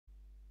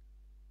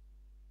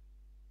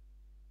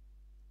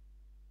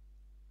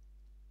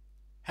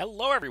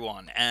Hello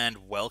everyone,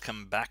 and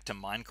welcome back to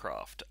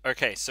Minecraft.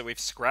 Okay, so we've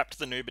scrapped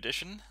the noob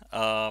edition,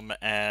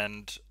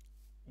 and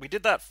we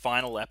did that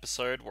final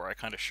episode where I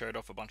kind of showed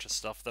off a bunch of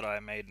stuff that I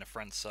made in a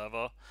friend's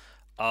server.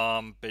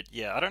 But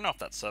yeah, I don't know if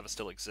that server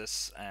still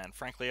exists, and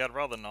frankly, I'd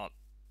rather not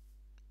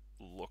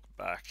look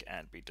back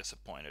and be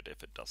disappointed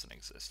if it doesn't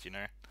exist, you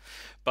know?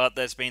 But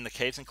there's been the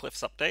Caves and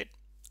Cliffs update,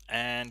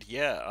 and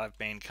yeah, I've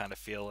been kind of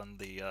feeling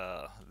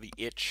the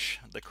itch,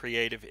 the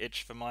creative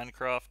itch for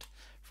Minecraft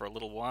for a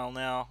little while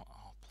now. Oh,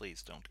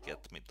 please don't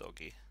get me,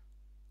 doggy.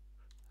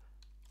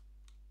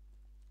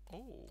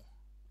 Oh.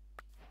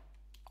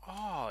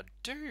 Oh,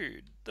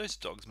 dude, those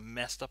dogs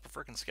messed up a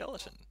freaking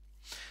skeleton.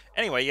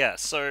 Anyway, yeah,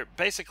 so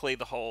basically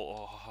the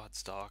whole... Oh,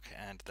 it's dark,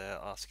 and there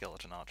are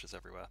skeleton archers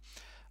everywhere.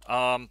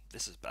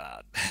 This is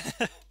bad.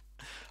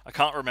 I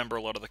can't remember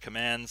a lot of the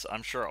commands.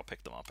 I'm sure I'll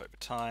pick them up over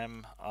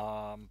time,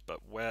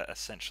 but we're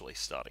essentially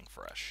starting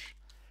fresh.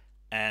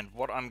 And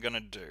what I'm going to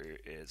do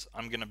is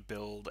I'm going to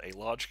build a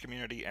large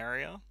community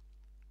area.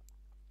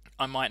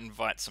 I might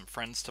invite some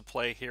friends to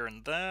play here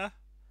and there.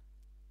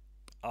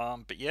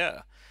 But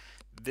yeah,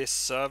 this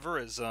server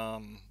is,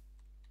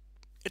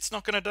 it's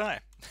not going to die.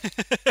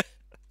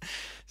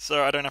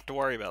 So I don't have to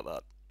worry about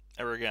that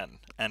ever again.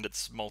 And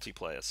it's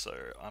multiplayer, so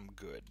I'm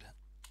good.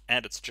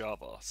 And it's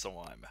Java, so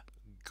I'm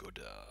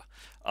gooder.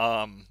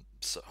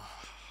 So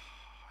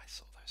I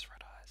saw those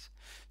red eyes.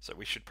 So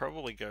we should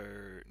probably go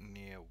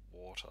near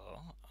water.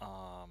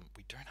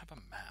 We don't have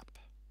a map,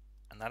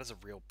 and that is a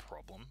real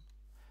problem.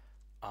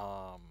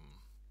 I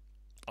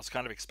was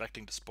kind of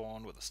expecting to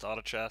spawn with a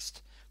starter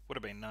chest. Would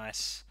have been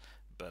nice,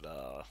 but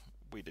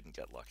we didn't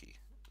get lucky.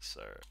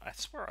 So I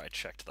swear I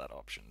checked that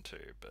option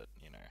too, but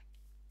you know.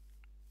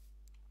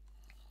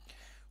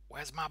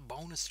 Where's my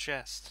bonus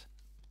chest?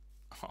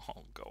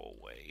 Oh, go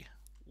away.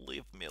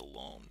 Leave me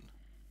alone.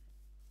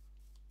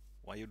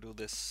 Why you do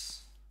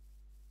this?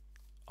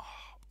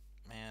 Oh,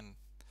 man.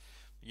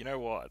 You know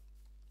what?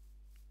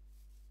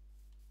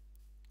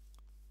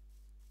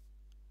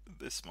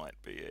 This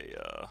might be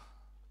a,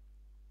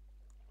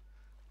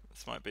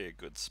 this might be a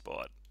good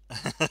spot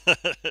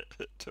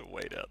to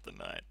wait out the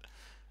night.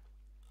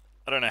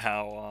 I don't know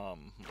how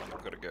long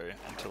I've got to go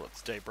until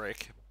it's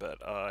daybreak, but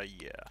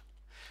yeah.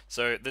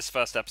 So this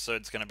first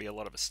episode's going to be a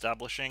lot of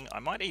establishing. I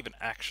might even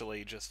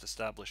actually just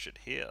establish it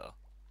here.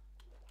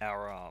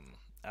 Our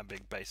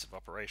big base of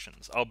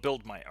operations. I'll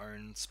build my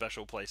own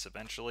special place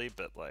eventually,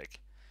 but like,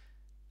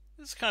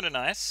 this is kind of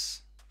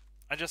nice.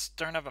 I just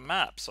don't have a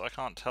map, so I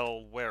can't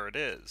tell where it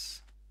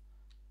is.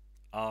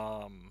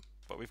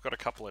 But we've got a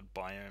couple of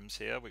biomes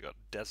here. We got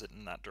desert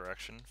in that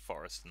direction,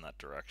 forest in that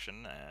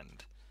direction,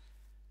 and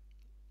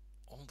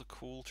all the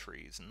cool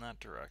trees in that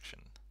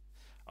direction.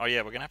 Oh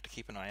yeah, we're gonna have to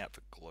keep an eye out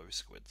for glow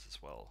squids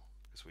as well,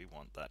 because we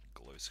want that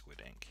glow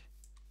squid ink.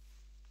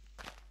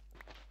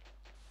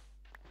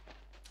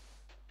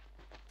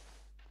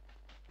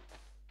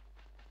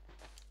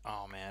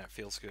 Oh man, it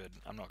feels good.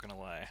 I'm not gonna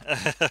lie.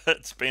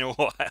 It's been a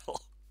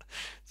while.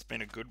 It's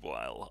been a good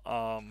while.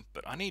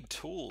 But I need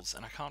tools,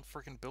 and I can't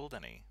freaking build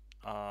any.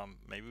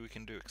 Maybe we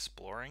can do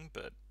exploring,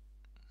 but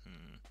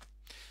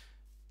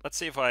let's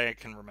see if I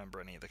can remember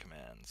any of the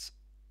commands.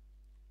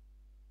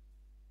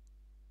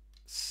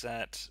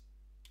 Set.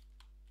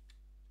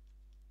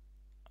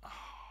 Oh,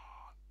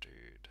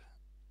 dude.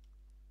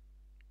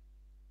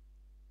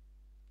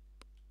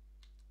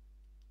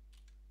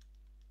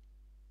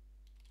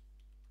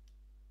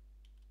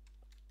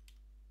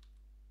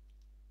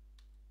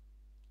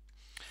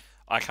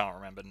 I can't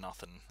remember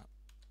nothing.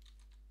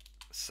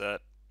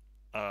 Set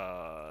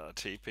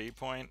TP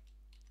point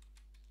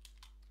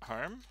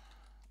home.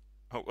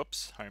 Oh,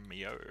 whoops,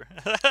 home-yo.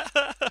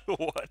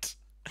 What?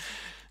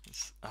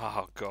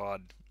 Oh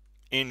god,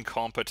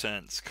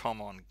 incompetence. Come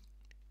on,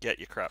 get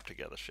your crap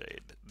together,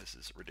 Shade. This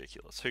is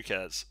ridiculous. Who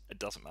cares? It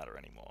doesn't matter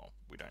anymore.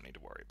 We don't need to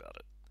worry about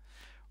it.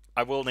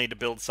 I will need to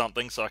build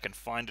something so I can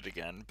find it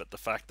again, but the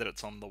fact that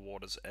it's on the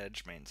water's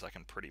edge means I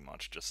can pretty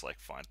much just like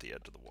find the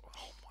edge of the water.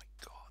 Oh my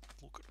god,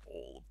 look at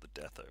all of the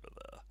death over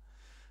there.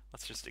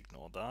 Let's just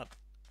ignore that.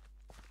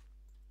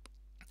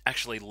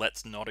 Actually,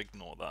 let's not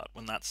ignore that.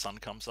 When that sun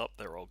comes up,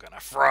 they're all gonna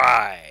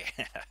fry!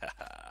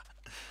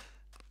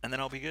 And then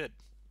I'll be good.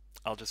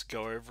 I'll just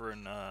go over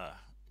and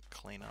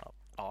clean up.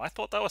 Oh, I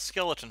thought that were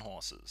skeleton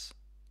horses.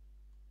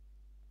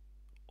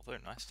 Although,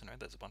 nice to know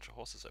there's a bunch of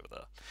horses over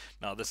there.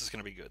 No, this is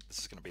going to be good. This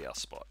is going to be our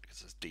spot, because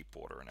there's deep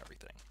water and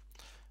everything.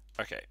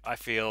 Okay, I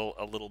feel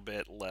a little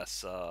bit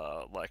less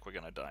like we're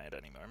going to die at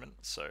any moment,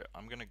 so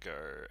I'm going to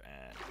go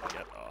and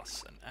get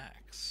us an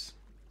axe.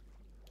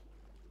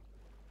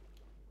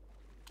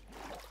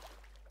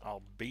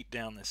 I'll beat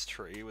down this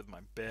tree with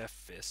my bare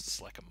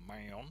fists like a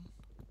man.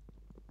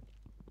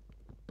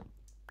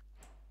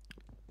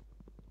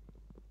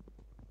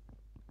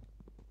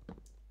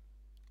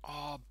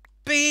 Oh,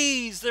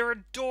 bees! They're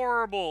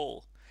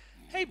adorable!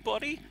 Hey,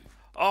 buddy!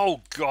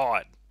 Oh,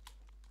 God!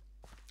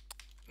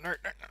 No, no,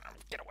 no, no.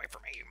 Get away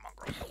from me, you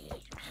mongrel.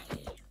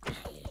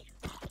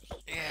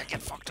 Yeah,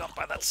 get fucked up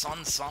by that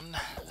sun, son.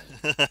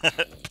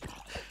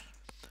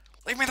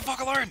 Leave me the fuck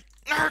alone!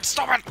 Nerd,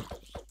 stop it!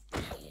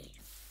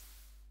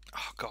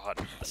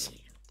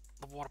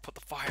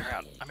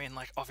 mean,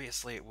 like,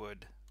 obviously it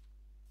would.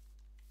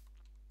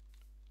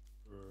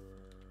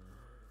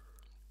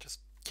 Just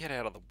get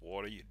out of the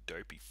water, you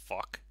dopey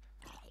fuck.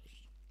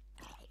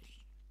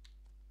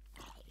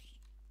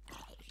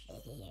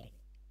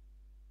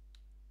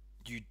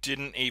 You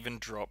didn't even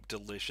drop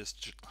delicious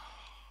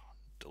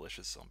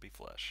delicious zombie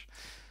flesh.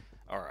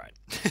 Alright.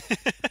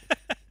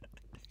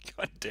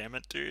 God damn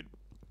it, dude.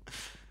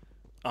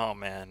 Oh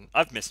man,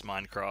 I've missed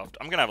Minecraft.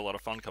 I'm gonna have a lot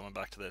of fun coming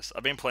back to this.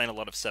 I've been playing a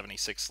lot of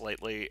 76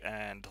 lately,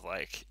 and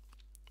like,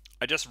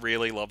 I just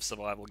really love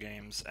survival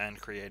games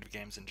and creative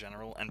games in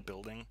general, and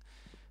building.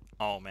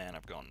 Oh man,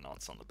 I've gone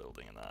nuts on the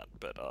building in that.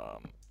 But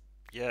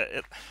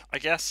yeah, I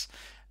guess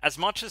as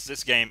much as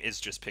this game is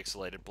just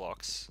pixelated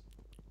blocks,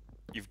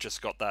 you've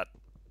just got that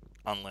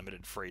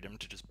unlimited freedom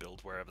to just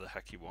build wherever the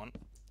heck you want,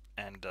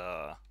 and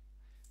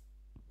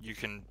you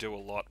can do a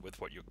lot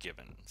with what you're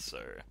given.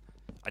 So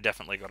I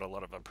definitely got a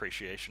lot of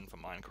appreciation for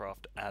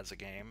Minecraft as a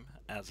game,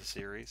 as a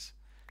series.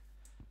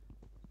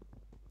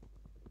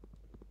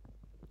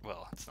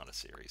 Well, it's not a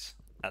series,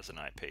 as an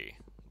IP.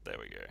 There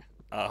we go.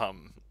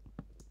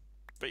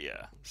 But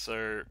yeah,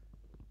 so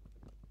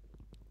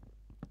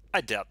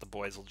I doubt the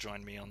boys will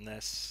join me on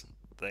this.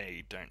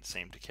 They don't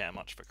seem to care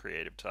much for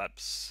creative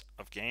types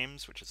of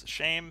games, which is a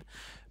shame.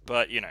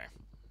 But, you know,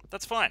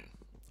 that's fine.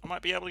 I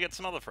might be able to get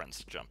some other friends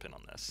to jump in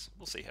on this.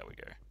 We'll see how we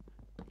go.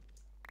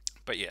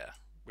 But yeah,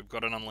 we've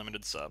got an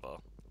unlimited server.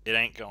 It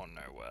ain't going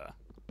nowhere.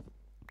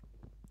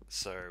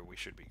 So we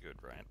should be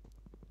good, right?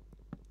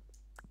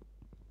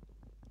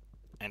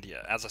 And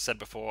yeah, as I said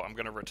before, I'm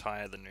going to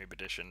retire the Noob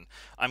Edition.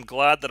 I'm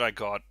glad that I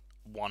got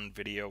one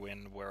video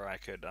in where I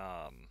could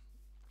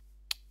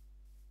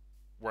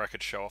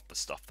show off the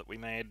stuff that we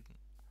made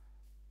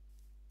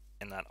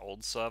in that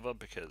old server,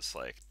 because,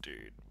 like,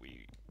 dude,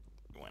 we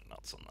went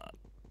nuts on that.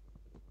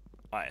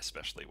 I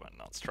especially went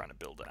nuts trying to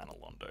build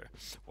Analondo.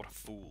 What a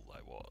fool I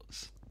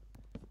was.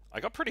 I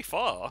got pretty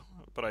far,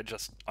 but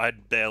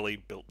I'd barely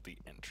built the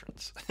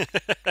entrance.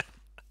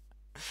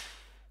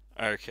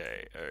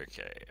 Okay.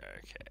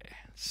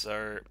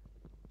 So,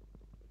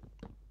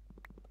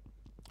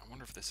 I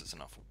wonder if this is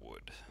enough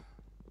wood.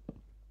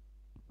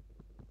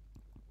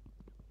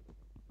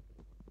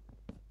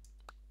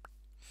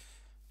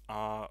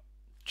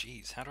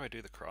 Geez, how do I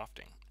do the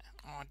crafting?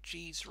 Oh,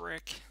 geez,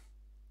 Rick.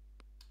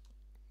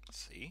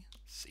 C?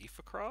 C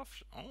for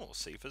craft? Oh,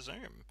 C for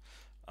zoom.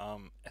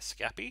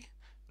 Escape?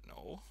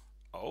 No.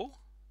 O?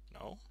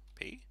 No.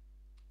 P?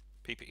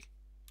 PP.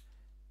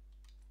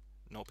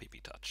 No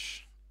PP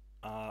touch.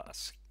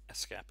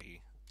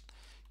 Escape.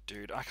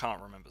 Dude, I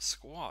can't remember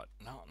squat.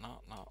 No.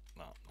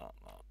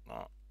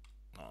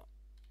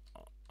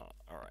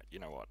 Alright, you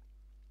know what?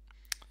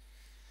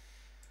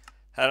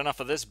 Had enough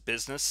of this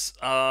business.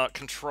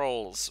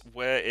 Controls.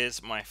 Where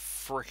is my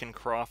frickin'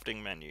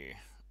 crafting menu?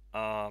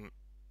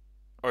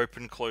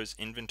 Open, close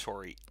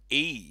inventory.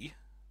 E?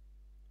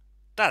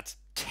 That's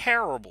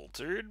terrible,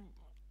 dude.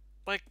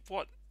 Like,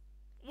 what?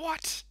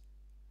 What?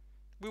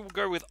 We will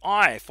go with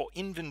I for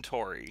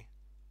inventory.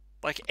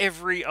 Like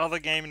every other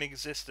game in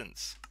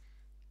existence.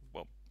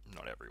 Well,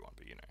 not everyone,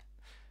 but you know.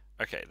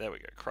 Okay, there we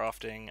go.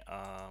 Crafting.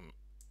 I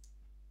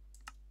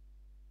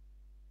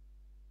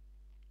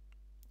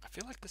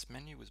feel like this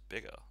menu was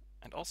bigger.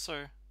 And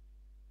also,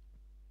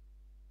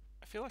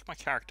 I feel like my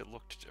character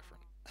looked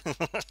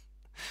different.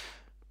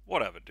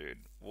 Whatever, dude.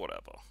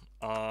 Whatever.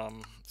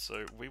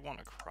 So we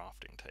want a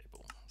crafting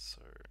table.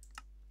 So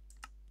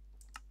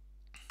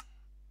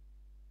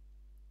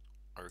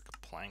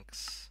oak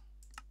planks.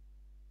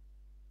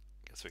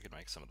 Guess we could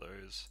make some of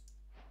those.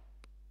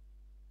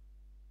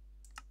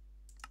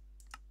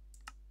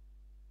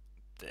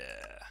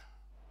 There.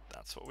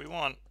 That's what we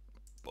want.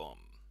 Boom.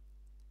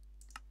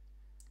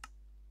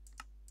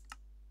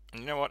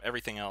 And you know what?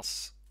 Everything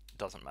else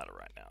doesn't matter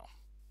right now.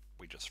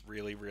 We just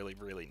really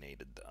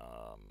needed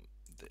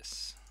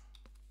this.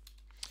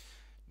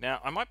 Now,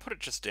 I might put it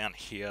just down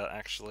here,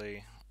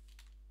 actually,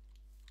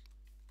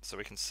 so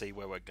we can see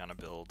where we're gonna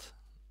build,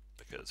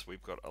 because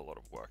we've got a lot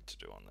of work to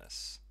do on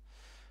this.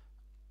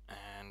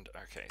 And,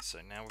 okay, so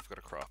now we've got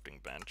a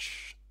crafting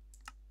bench.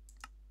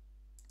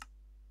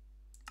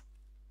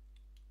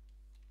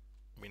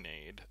 We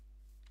need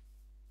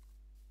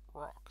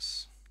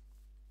rocks.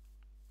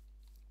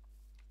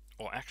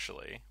 Or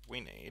actually, we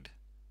need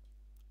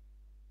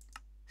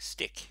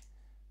stick.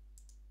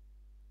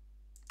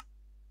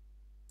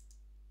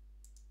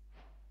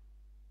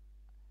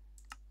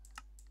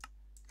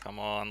 Come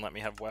on, let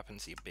me have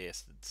weapons, you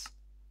bastards.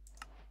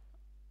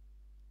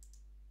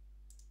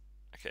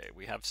 Okay,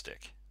 we have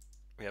stick.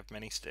 We have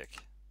many stick.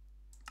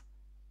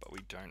 But we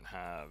don't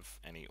have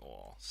any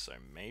ore. So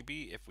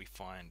maybe if we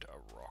find a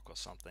rock or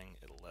something,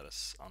 it'll let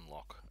us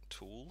unlock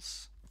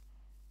tools.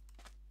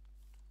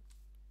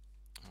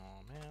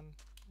 Oh man,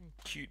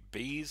 cute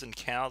bees and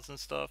cows and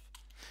stuff.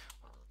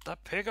 The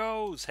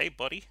piggos! Hey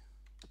buddy!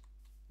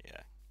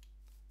 Yeah,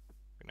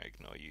 I'm gonna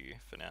ignore you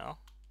for now.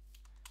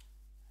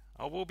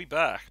 I will be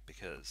back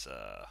because,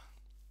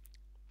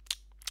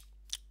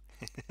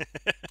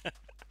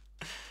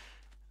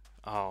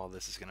 oh,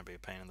 this is gonna be a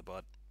pain in the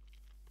butt.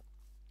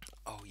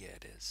 Oh yeah,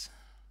 it is.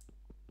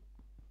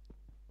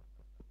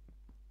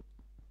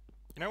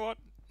 You know what?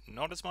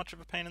 Not as much of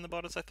a pain in the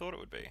butt as I thought it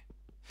would be.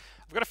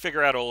 I've got to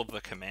figure out all of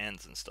the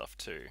commands and stuff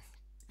too,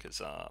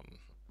 because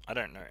I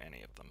don't know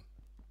any of them.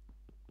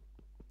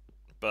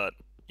 But,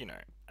 you know,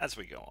 as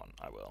we go on,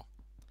 I will.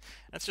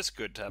 And it's just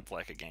good to have,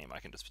 like, a game I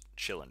can just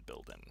chill and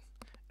build in.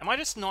 Am I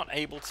just not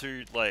able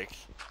to, like,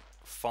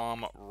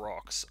 farm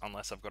rocks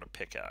unless I've got a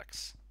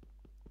pickaxe?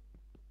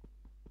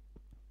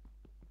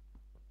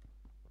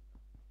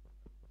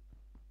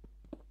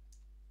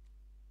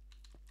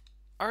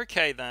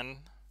 Okay, then.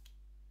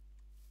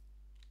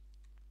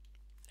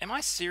 Am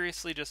I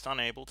seriously just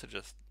unable to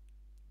just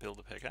build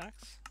a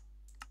pickaxe?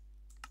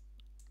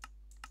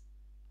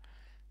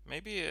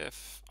 Maybe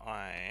if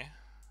I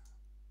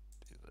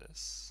do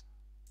this.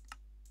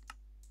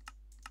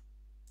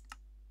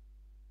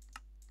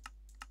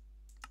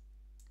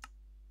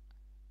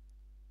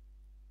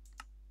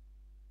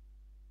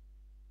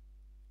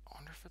 I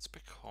wonder if it's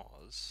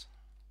because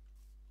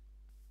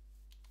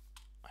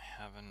I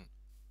haven't...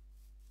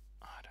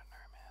 I don't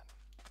know, man.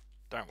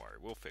 Don't worry,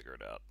 we'll figure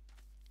it out.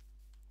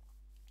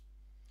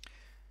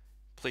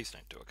 Please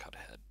don't do a cut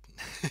ahead.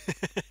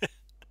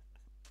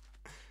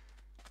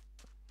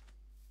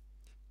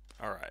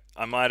 Alright,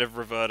 I might have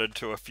reverted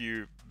to a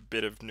little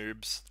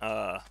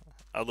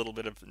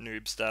bit of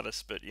noob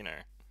status, but you know,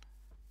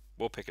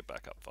 we'll pick it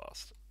back up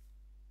fast.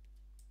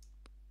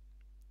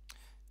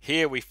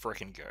 Here we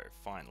frickin' go,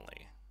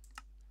 finally.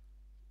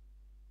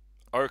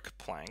 Oak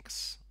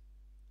planks.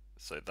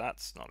 So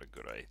that's not a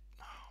good idea.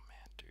 Oh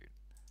man, dude.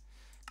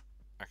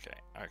 Okay.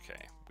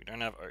 We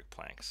don't have oak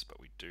planks, but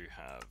we do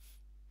have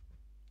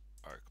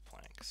oak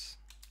planks.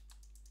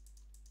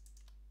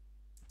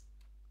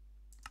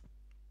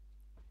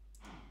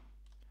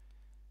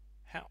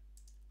 How?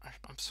 I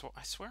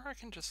swear I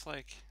can just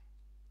like...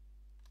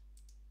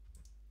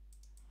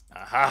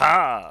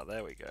 Ahaha!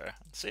 There we go.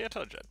 See, I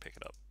told you I'd pick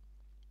it up.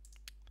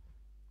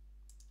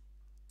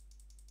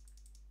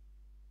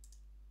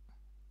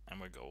 And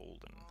we're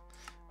golden.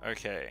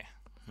 Okay.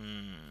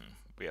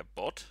 We have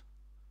bot.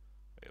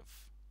 We have...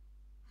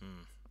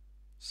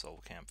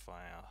 Soul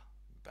campfire.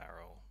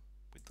 Barrel.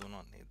 We do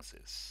not need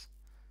this.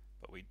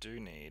 But we do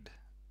need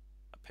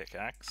a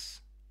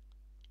pickaxe.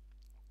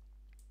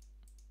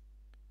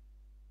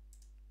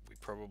 We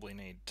probably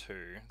need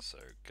 2, so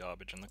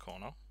garbage in the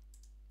corner.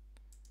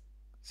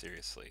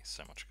 Seriously,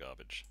 so much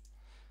garbage.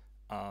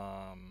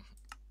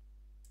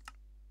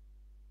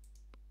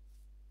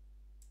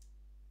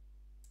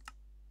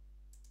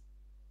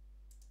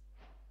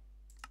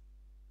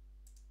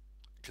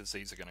 Because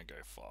these are gonna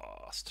go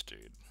fast,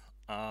 dude.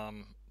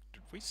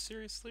 Did we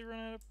seriously run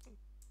out of...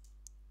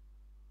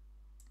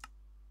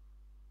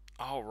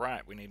 Oh,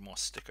 right, we need more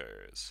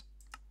stickers.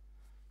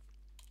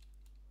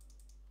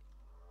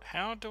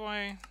 How do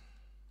I...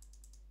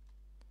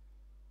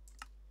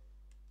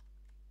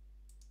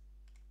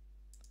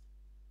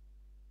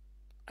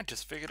 I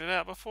just figured it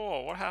out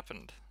before. What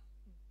happened?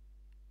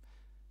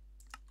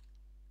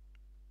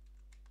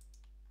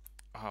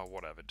 Oh,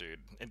 whatever,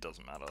 dude. It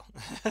doesn't matter.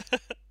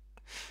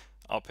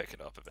 I'll pick it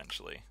up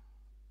eventually.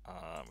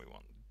 We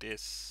want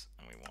this,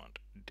 and we want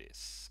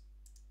this.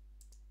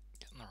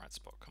 Get in the right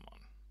spot, come on.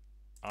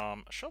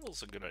 A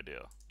shovel's a good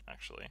idea,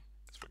 actually,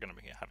 because we're going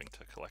to be having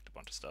to collect a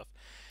bunch of stuff.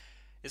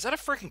 Is that a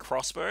freaking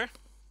crossbow?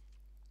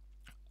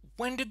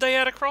 When did they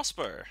add a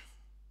crossbow?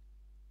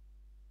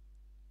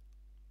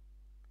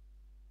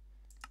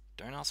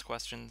 Don't ask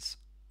questions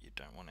you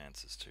don't want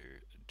answers to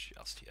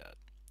just yet.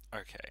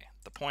 Okay,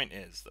 the point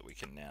is that we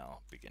can now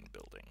begin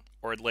building,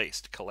 or at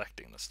least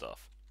collecting the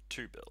stuff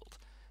to build,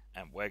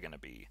 and we're going to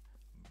be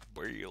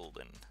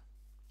building.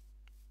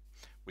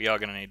 We are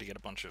going to need to get a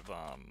bunch of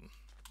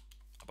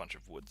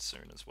wood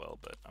soon as well,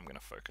 but I'm going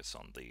to focus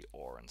on the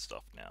ore and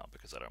stuff now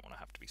because I don't want to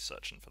have to be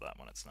searching for that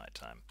when it's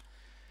nighttime.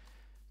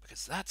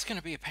 Because that's going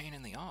to be a pain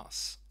in the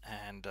ass.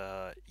 And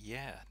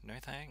yeah, no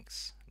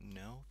thanks.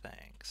 No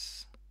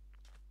thanks.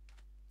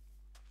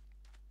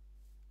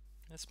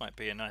 This might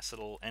be a nice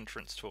little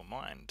entrance to a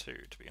mine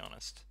too, to be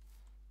honest.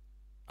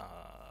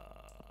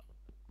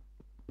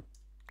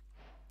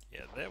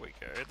 Yeah, there we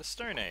go. The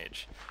Stone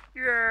Age.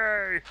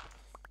 Yay!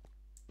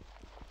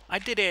 I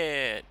did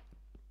it!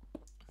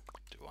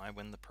 Do I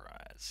win the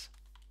prize?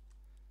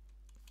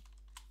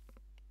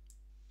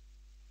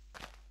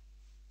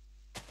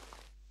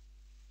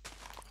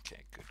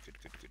 Okay, good.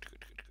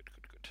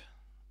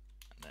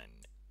 And then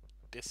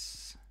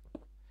this.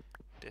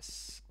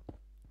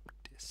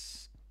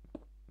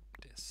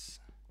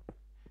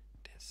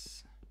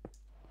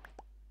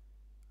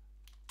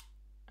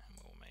 And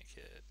we'll make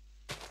it...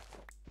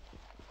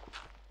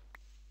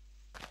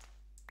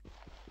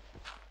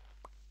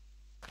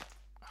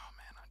 Oh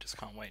man, I just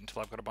can't wait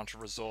until I've got a bunch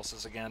of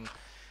resources again.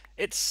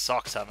 It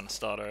sucks having to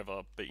start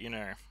over, but you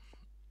know,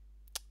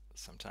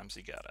 sometimes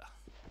you gotta.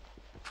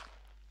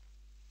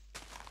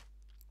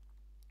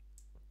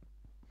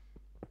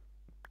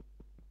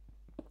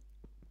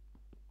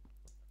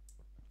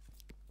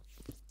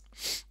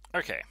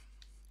 Okay,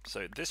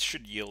 so this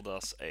should yield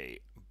us a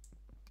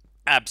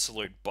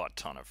absolute butt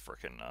ton of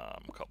frickin'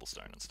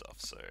 cobblestone and stuff,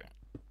 so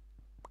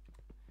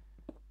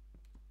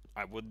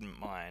I wouldn't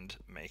mind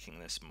making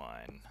this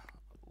mine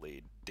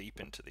lead deep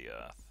into the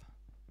earth.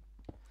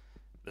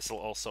 This will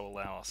also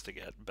allow us to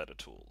get better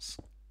tools.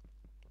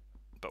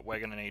 But we're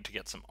going to need to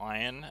get some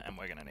iron, and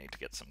we're going to need to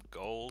get some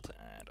gold,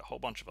 and a whole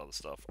bunch of other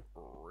stuff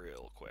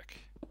real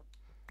quick.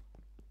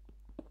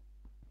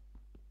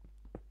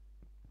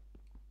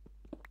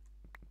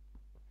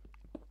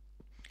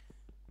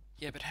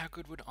 Yeah, but how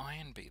good would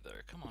iron be,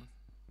 though? Come on.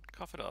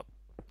 Cough it up.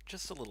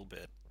 Just a little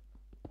bit.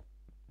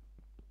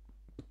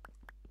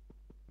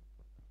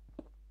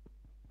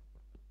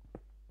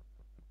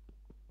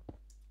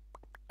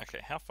 Okay,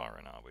 how far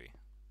in are we?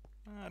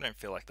 I don't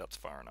feel like that's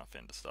far enough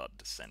in to start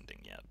descending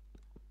yet.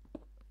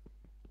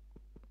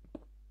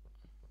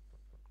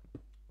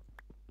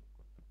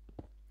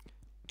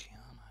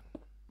 Come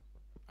on.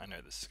 I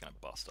know this is going to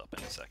bust up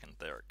in a second.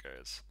 There it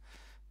goes.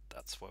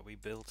 That's where we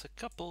built a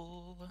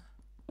couple.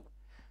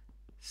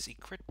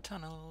 Secret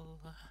tunnel.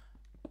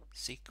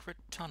 Secret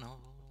tunnel.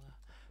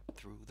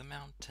 Through the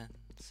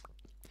mountains.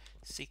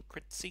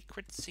 Secret,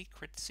 secret,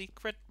 secret,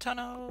 secret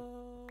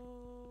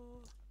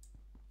tunnel.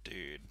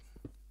 Dude.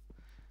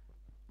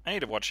 I need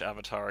to watch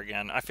Avatar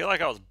again. I feel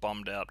like I was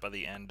bummed out by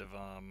the end of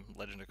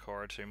Legend of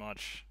Korra too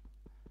much.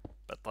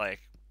 But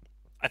like,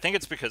 I think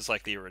it's because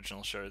like the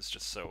original show is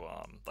just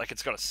so like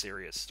it's got a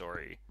serious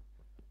story,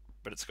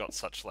 but it's got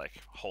such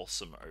like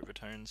wholesome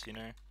overtones, you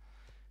know?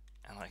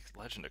 And like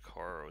Legend of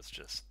Korra was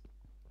just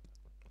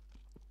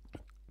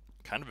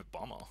kind of a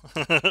bummer,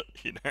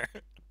 you know?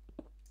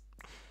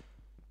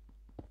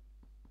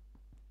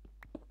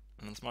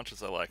 And as much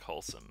as I like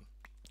wholesome,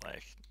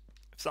 like,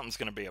 if something's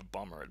gonna be a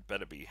bummer, it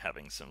better be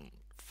having some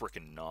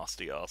frickin'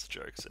 nasty ass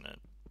jokes in it.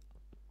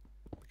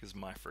 Because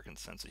my frickin'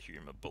 sense of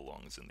humor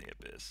belongs in the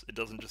abyss. It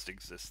doesn't just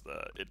exist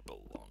there, it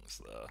belongs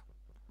there.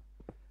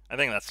 I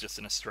think that's just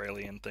an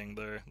Australian thing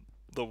though.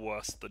 The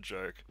worse the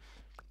joke,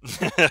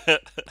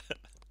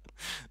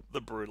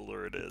 the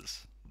brutaler it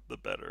is, the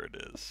better it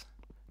is.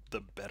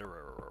 The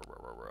betterer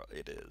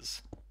it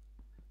is.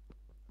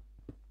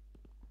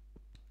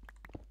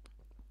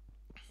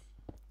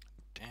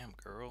 Damn,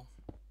 girl.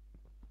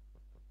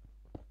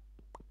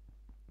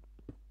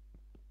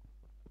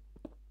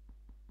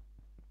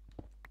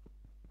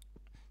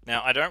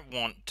 Now, I don't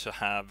want to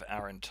have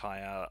our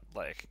entire,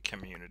 like,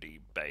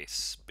 community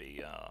base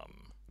be,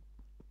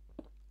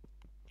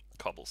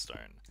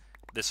 cobblestone.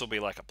 This will be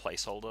like a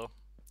placeholder,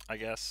 I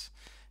guess.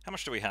 How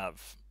much do we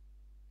have?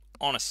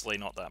 Honestly,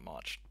 not that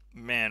much.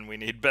 Man, we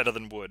need better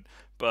than wood,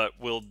 but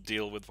we'll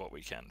deal with what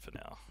we can for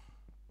now.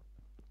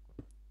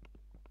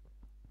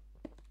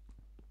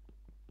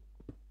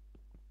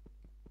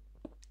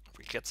 If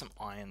we get some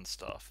iron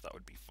stuff, that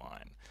would be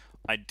fine.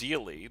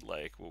 Ideally,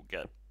 like, we'll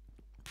get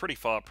pretty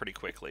far pretty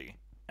quickly,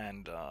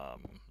 and, oh,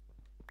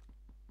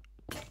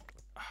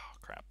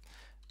 crap.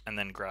 And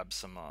then grab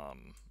some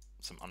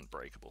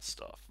unbreakable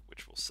stuff,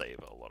 which will save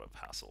a lot of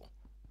hassle.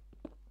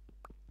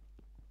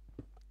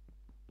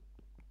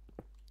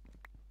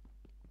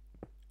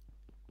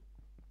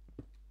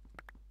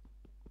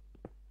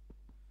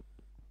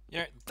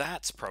 Yeah,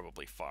 that's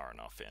probably far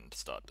enough in to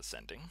start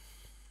descending,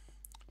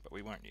 but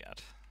we won't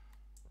yet.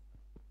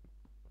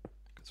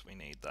 Because we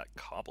need that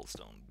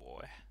cobblestone,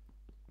 boy.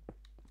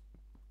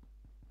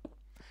 I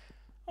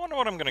wonder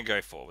what I'm going to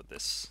go for with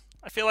this.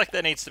 I feel like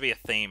there needs to be a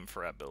theme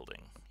for our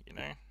building, you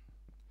know?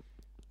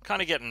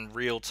 Kind of getting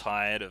real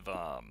tired of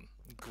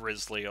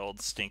grisly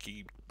old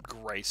stinky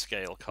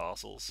grayscale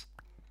castles.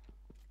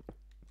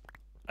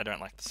 I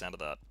don't like the sound of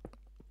that.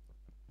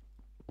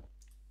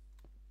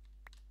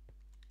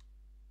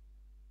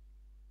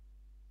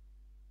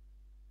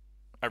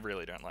 I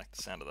really don't like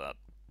the sound of that.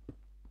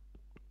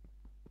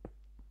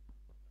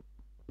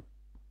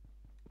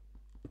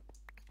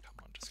 Come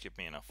on, just give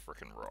me enough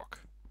frickin'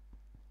 rock.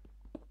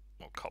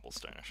 Or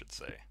cobblestone, I should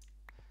say.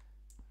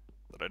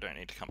 That I don't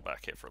need to come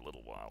back here for a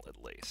little while,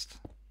 at least.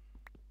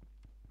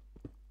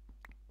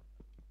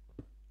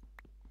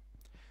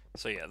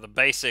 So yeah, the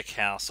basic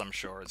house, I'm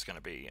sure, is going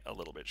to be a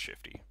little bit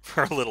shifty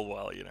for a little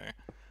while, you know.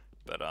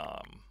 But,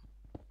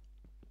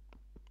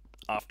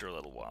 after a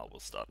little while, we'll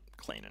start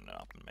cleaning it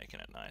up and making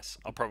it nice.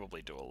 I'll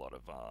probably do a lot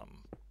of,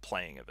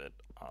 playing of it,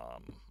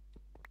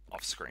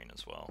 off-screen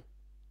as well.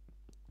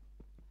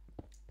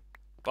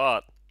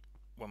 But,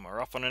 when we're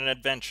off on an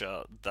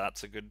adventure,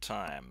 that's a good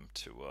time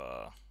to,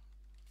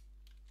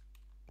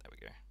 there we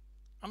go.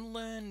 I'm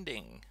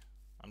learning.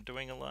 I'm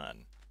doing a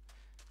learn.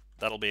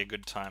 That'll be a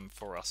good time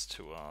for us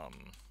to,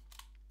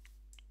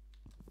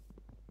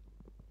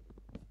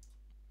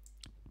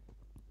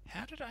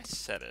 how did I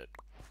set it?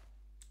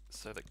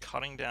 So that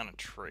cutting down a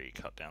tree,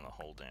 cut down the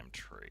whole damn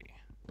tree.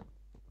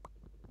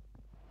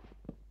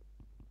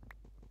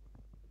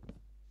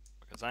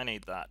 Because I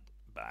need that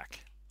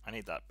back. I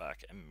need that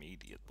back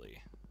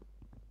immediately.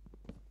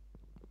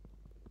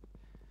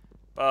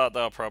 But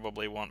they'll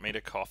probably want me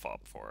to cough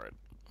up for it.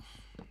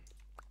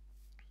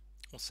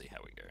 We'll see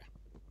how we go.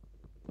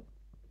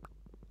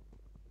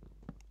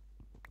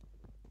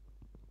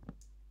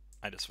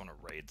 I just want to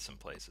raid some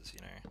places, you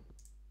know.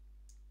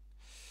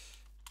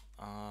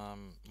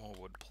 More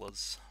wood,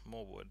 plus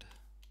more wood.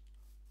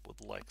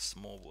 Would like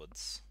some more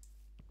woods.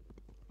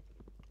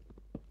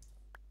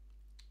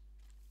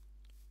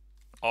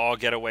 Oh,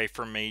 get away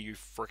from me, you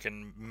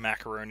frickin'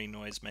 macaroni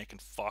noise making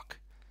fuck.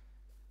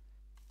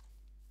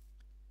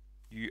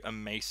 You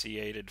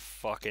emaciated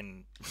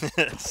fucking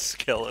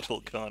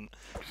skeletal cunt.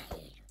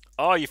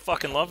 Oh, you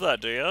fucking love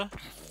that, do ya?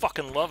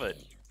 Fucking love it.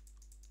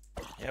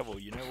 Yeah, well,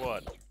 you know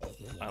what?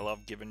 I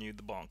love giving you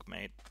the bonk,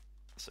 mate.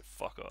 So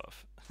fuck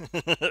off.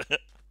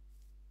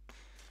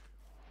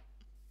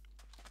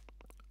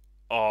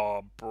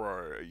 Oh,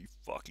 bro, are you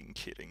fucking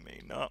kidding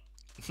me? No.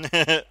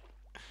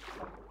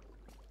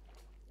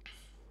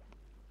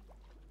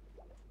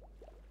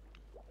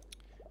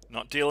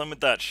 Not dealing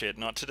with that shit,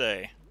 not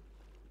today.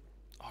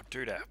 Oh,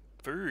 dude, our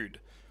food.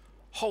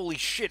 Holy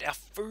shit, our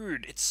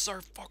food. It's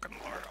so fucking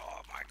low.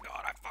 Oh my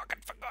god, I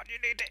fucking forgot you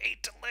need to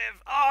eat to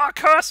live. Oh,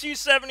 curse you,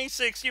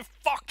 76. You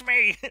fucked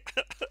me.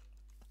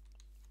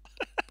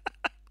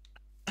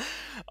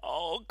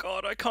 Oh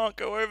god, I can't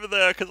go over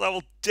there because I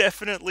will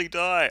definitely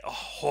die. Oh,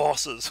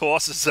 horses.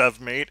 Horses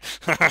have meat.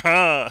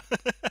 Oh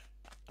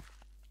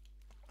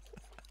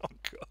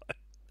god.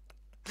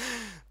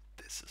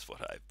 This is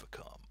what I've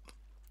become.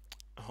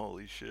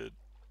 Holy shit.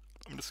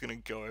 I'm just gonna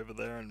go over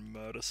there and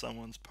murder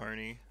someone's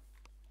pony.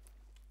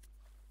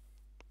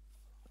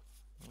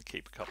 I'll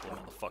keep a couple of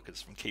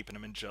motherfuckers from keeping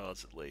them in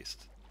jars at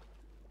least.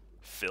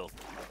 Filth.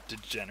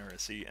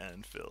 Degeneracy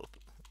and filth.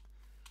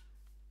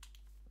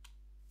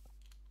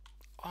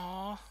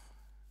 Aww.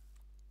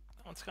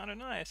 That one's kinda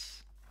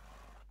nice.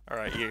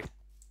 Alright, you.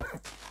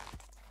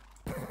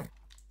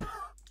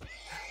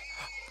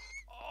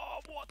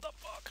 Oh, what the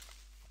fuck?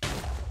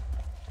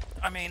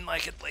 I mean,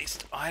 like, at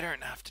least I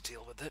don't have to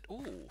deal with it.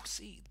 Ooh,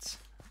 seeds.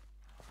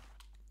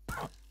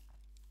 Oh,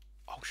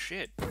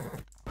 shit.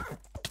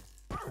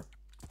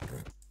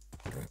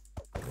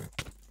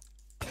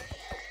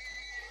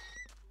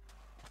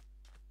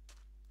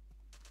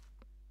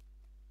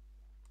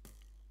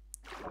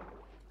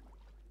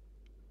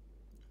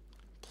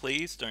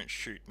 Please don't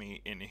shoot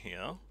me in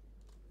here.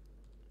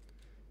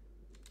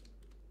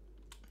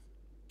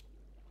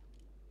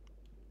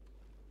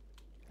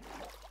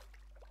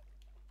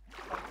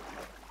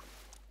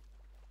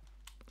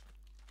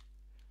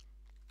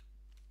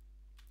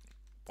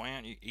 Why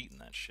aren't you eating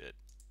that shit?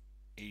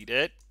 Eat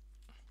it.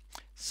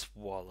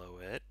 Swallow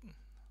it.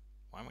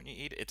 Why won't you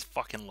eat it? It's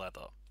fucking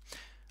leather.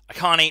 I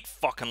can't eat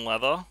fucking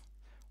leather.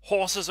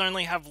 Horses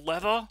only have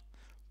leather?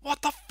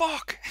 What the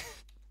fuck?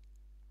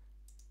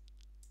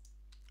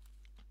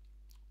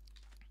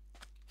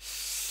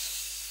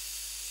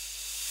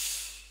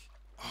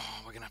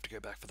 Oh, we're gonna have to go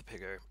back for the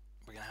piggo.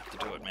 We're gonna have to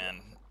do it,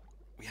 man.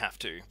 We have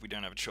to. We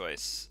don't have a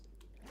choice.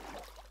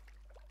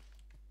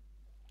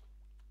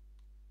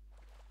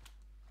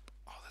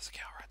 Oh, there's a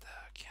cow right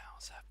there.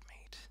 Cows have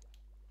meat.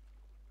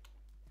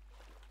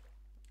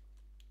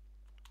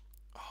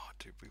 Oh,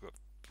 dude, we've got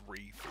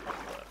 3 food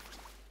left.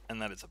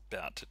 And that is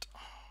about to...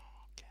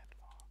 Oh, get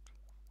fucked.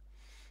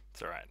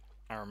 It's alright.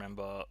 I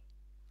remember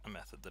a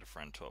method that a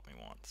friend taught me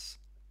once.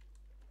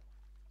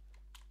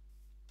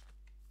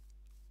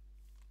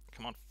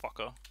 Come on,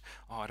 fucker.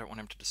 Oh, I don't want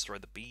him to destroy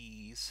the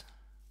bees.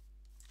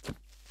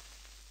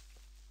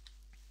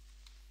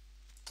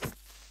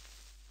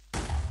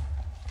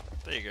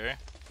 There you go.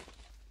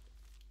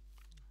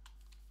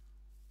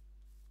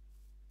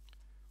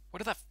 Where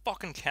did that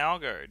fucking cow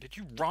go? Did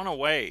you run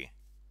away?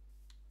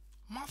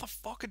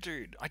 Motherfucker,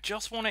 dude. I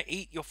just want to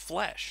eat your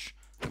flesh.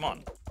 Come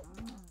on.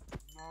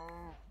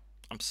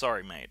 I'm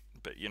sorry, mate,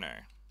 but, you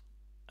know,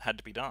 had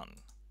to be done.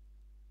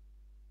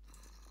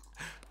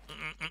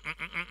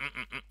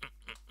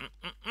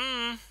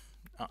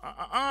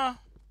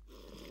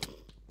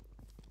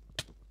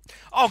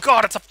 Oh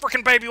god, it's a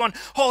freaking baby one!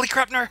 Holy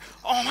crap, no!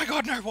 Oh my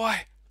god, no,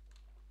 why?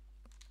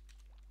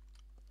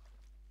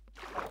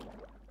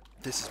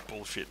 This is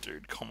bullshit,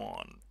 dude. Come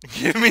on.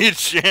 Give me a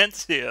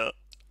chance here.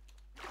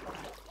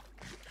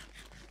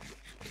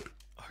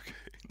 Okay,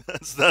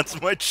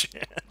 that's my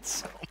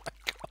chance. Oh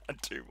my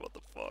god, dude, what the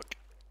fuck?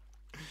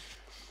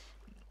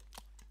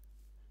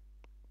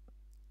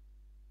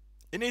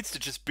 It needs to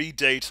just be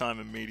daytime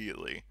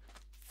immediately.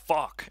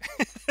 Fuck.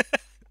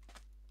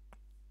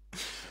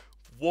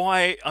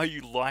 Why are you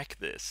like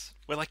this?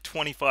 We're like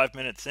 25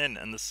 minutes in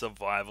and the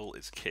survival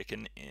is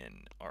kicking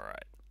in.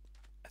 Alright.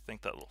 I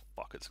think that little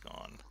fucker's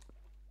gone.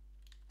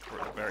 Or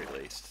at the very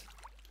least.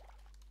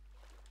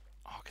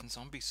 Oh, can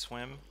zombies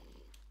swim?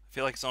 I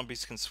feel like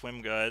zombies can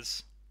swim,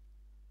 guys.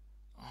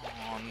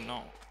 Oh, no.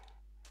 What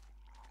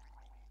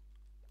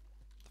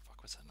the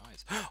fuck was that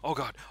noise? Oh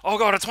god! Oh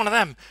god, it's one of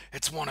them!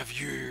 It's one of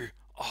you!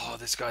 Oh,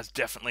 this guy's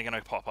definitely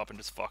gonna pop up and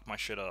just fuck my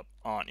shit up.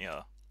 Aren't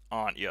ya?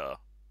 Aren't ya?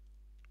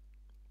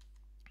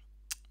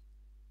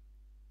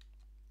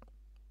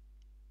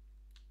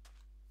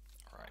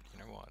 Alright, you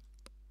know what?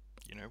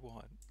 You know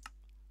what?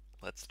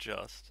 Let's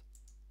just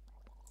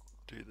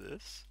do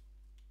this.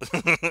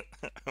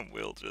 And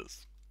we'll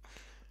just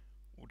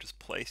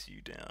place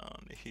you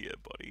down here,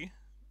 buddy.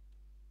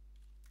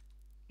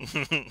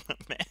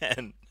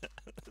 Man,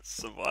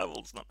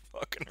 survival's not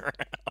fucking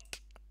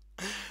around.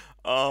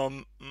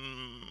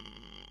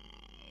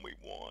 We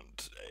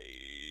want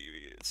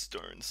a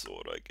stone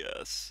sword, I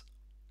guess.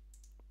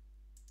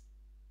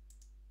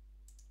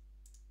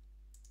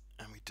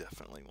 And we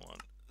definitely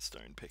want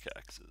stone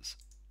pickaxes.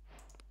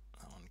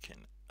 That one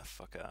can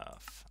fuck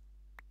off.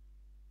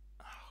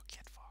 Oh,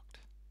 get fucked.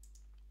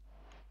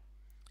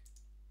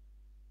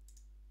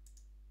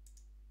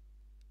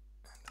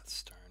 And that's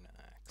stone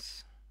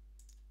axe.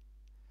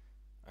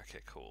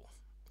 Okay, cool.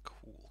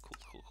 Cool.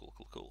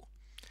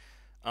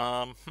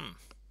 I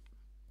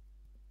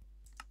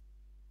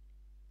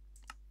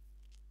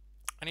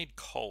need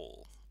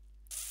coal.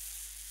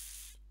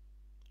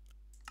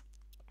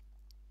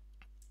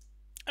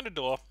 And a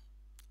door.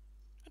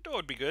 A door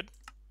would be good.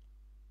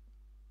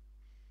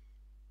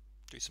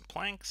 Do some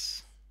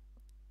planks.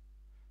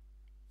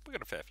 We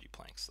got a fair few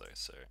planks though,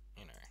 so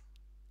you know.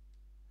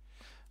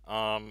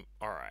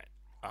 Alright.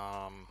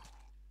 Oh,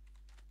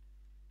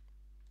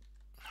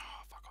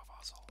 fuck off,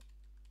 asshole.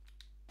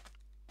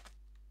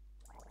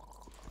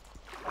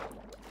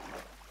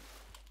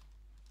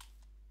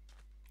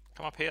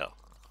 Come up here.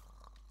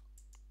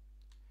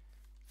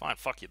 Fine,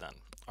 fuck you then.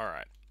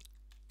 Alright.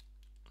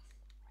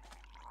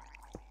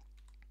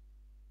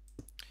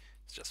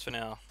 It's just for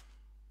now.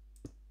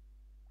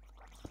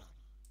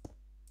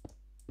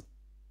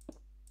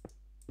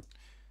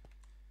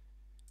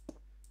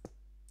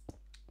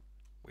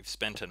 We've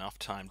spent enough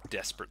time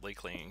desperately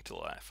clinging to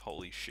life.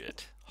 Holy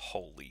shit.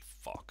 Holy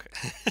fuck.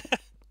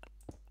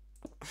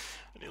 I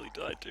nearly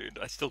died, dude.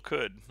 I still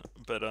could,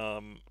 but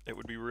it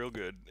would be real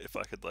good if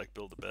I could like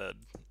build a bed.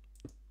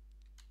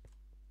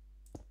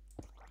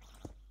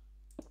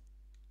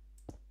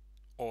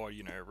 Or,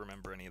 you know,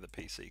 remember any of the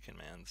PC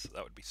commands.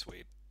 That would be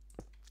sweet.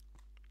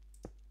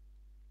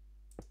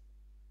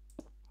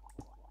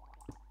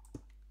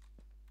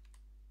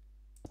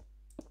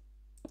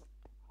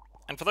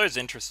 And for those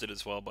interested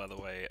as well, by the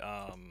way,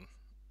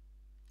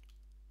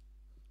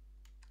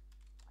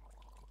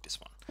 this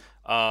one.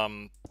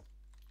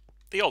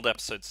 The old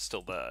episodes are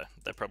still there.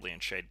 They're probably in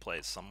Shade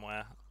Plays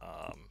somewhere.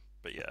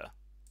 But yeah,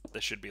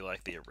 there should be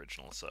like the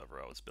original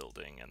server I was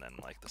building, and then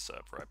like the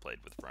server I played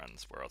with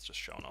friends, where I was just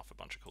showing off a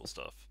bunch of cool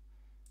stuff.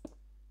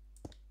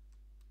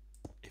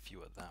 If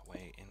you are that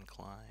way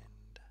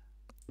inclined.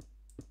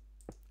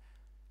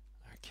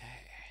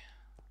 Okay.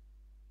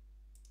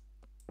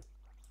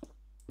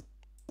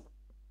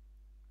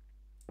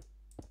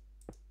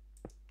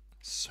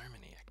 So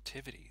many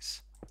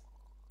activities.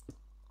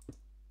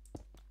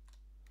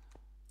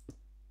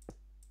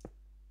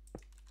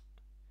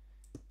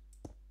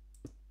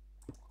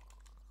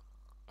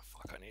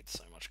 Fuck, I need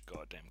so much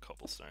goddamn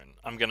cobblestone.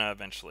 I'm gonna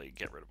eventually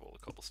get rid of all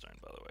the cobblestone,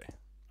 by the way.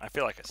 I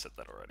feel like I said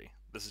that already.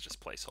 This is just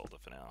placeholder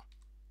for now.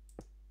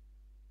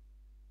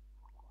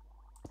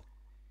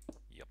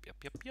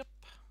 Yep.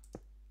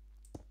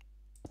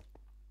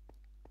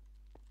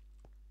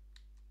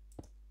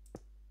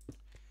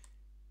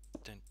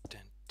 Dun.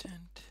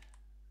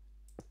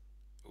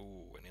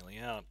 Ooh, we're nearly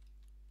out.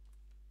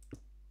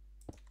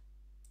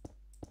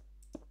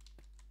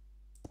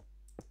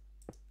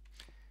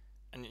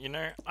 And you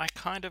know, I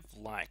kind of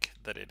like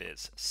that it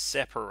is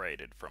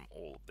separated from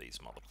all of these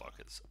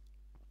motherfuckers.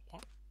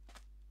 What?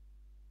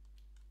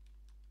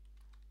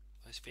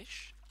 Those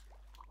fish?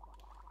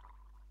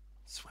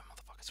 Swim,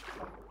 motherfuckers,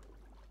 swim.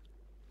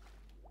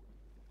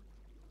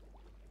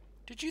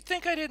 Did you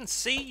think I didn't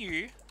see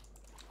you?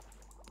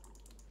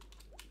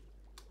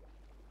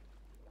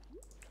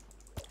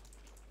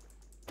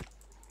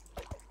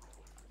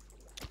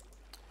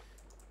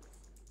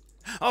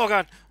 Oh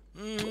god.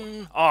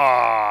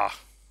 Ah.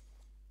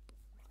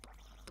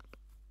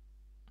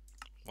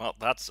 Well,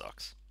 that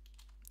sucks.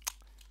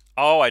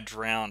 Oh, I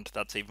drowned.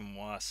 That's even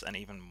worse and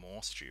even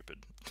more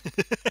stupid.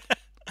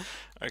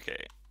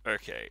 Okay.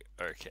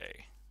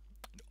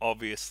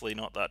 Obviously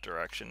not that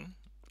direction.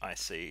 I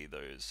see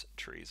those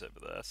trees over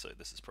there, so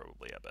this is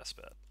probably our best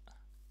bet. I'm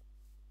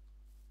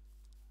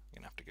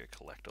gonna have to go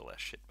collect all that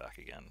shit back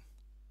again.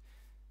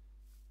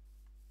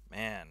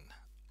 Man.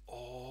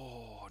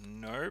 Oh,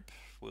 nope.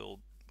 We'll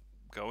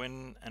go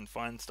in and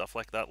find stuff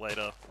like that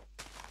later.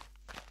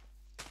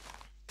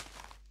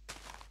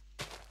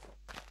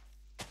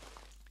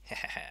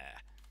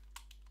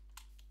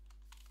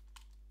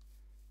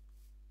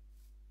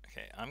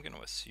 Okay, I'm going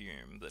to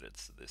assume that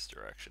it's this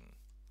direction.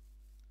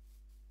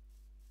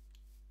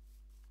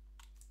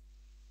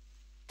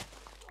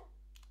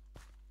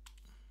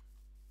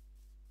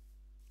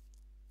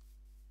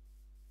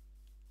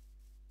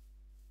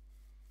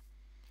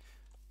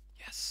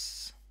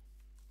 Yes.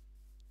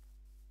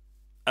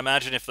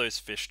 Imagine if those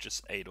fish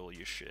just ate all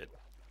your shit.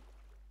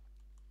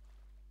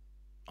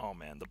 Oh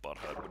man, the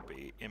butthurt would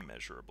be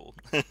immeasurable.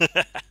 Yeah,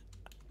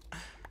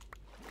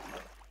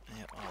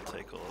 I'll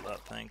take all of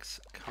that,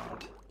 thanks.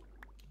 Can't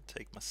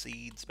take my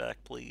seeds back,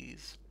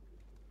 please.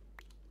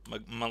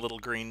 My little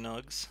green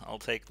nugs, I'll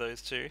take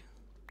those too.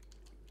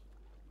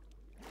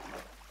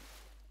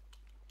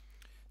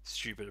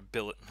 Stupid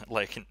ability,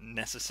 like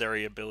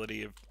necessary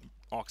ability of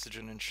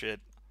oxygen and shit.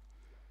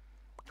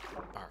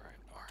 Alright.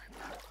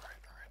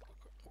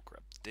 We'll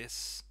grab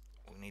this.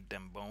 We need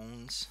them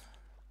bones.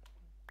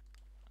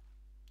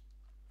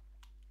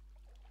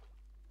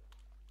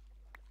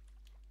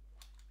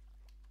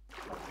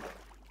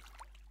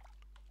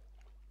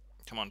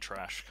 Come on,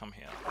 trash. Come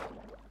here.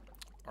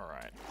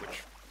 Alright,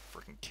 which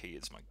freaking key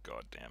is my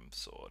goddamn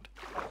sword?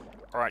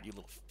 Alright, you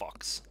little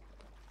fox.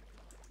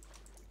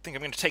 Think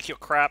I'm gonna take your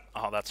crap?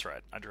 Oh, that's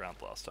right. I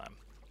drowned last time.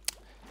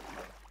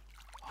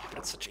 Oh, but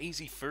it's such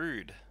easy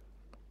food.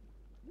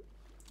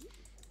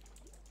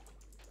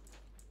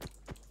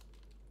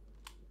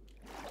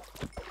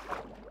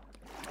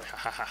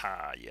 Ha ha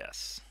ha,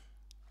 yes.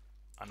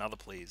 Another,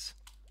 please.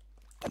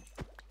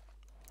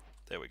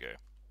 There we go.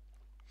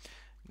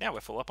 Now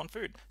we're full up on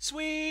food.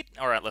 Sweet!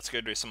 Alright, let's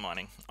go do some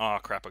mining. Oh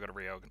crap, I gotta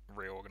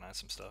reorganize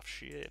some stuff.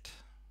 Shit.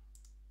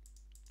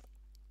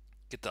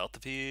 Get out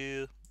of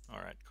here.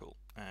 Alright, cool.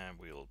 And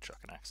we'll chuck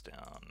an axe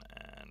down,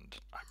 and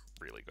I'm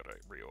really gotta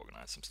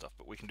reorganize some stuff,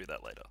 but we can do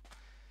that later.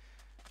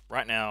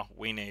 Right now,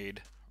 we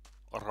need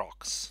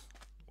rocks.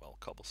 Well,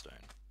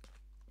 cobblestone.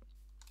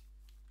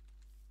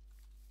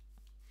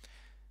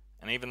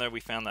 And even though we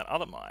found that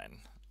other mine,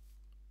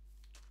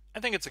 I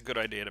think it's a good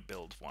idea to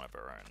build one of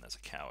our own. There's a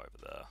cow over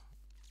there.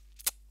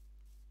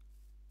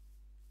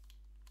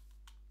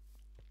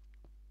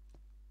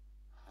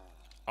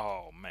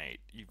 Oh, mate,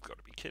 you've got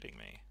to be kidding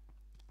me.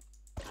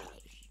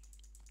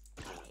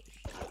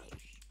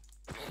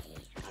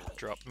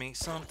 Drop me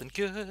something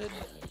good.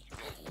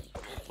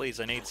 Please,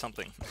 I need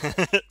something.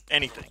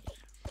 Anything.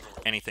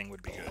 Anything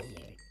would be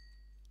good.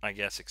 I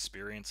guess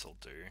experience will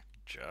do,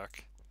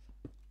 jerk.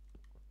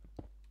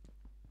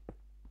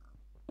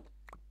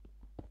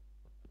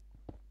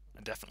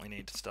 I definitely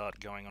need to start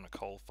going on a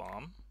coal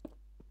farm.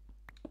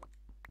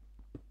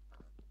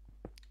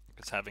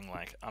 Because having,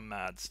 like, a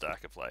mad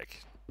stack of,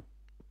 like,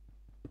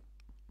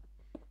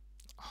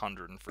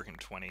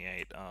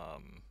 128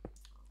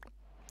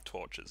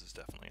 torches is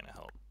definitely going to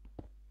help.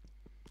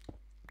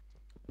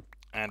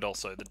 And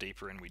also, the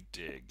deeper in we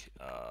dig,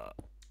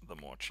 the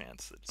more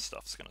chance that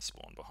stuff's going to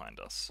spawn behind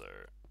us, so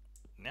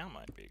now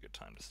might be a good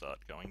time to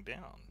start going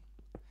down.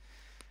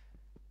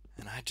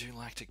 And I do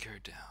like to go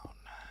down.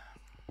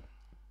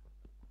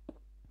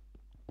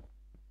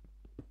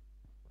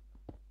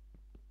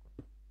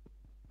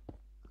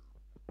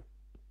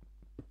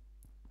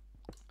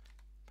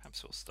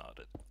 Perhaps we'll start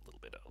it a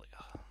little bit earlier.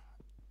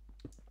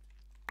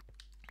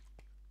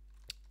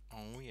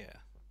 Oh yeah.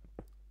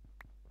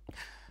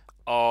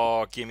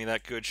 Oh, give me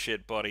that good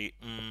shit, buddy.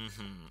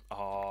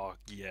 Oh,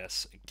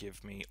 yes.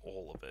 Give me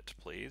all of it,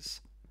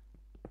 please.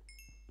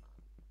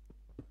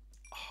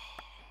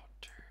 Oh,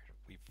 dude.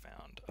 We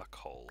found a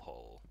coal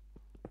hole.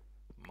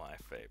 My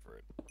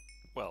favorite.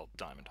 Well,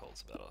 diamond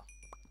hole's better.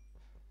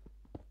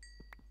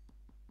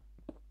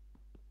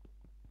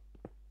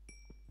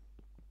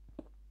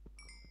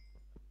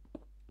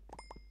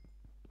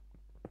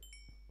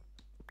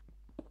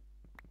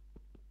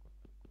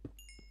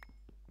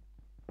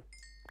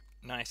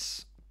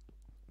 Nice.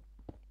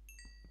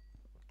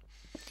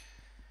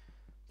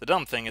 The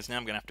dumb thing is now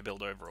I'm going to have to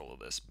build over all of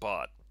this,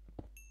 but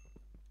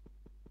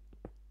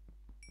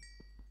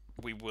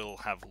we will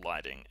have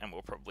lighting and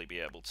we'll probably be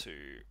able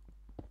to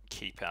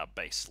keep our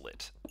base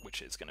lit,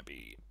 which is going to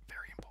be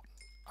very important.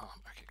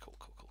 Okay,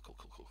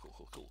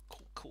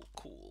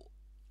 cool.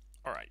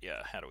 Alright,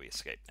 yeah, how do we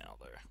escape now,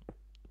 though?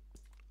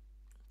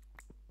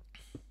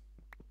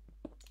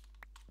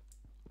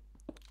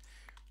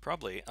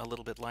 Probably a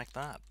little bit like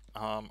that.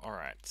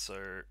 Alright,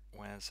 so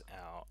where's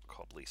our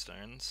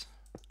cobblestones?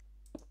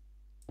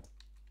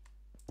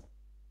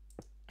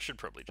 I should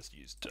probably just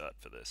use dirt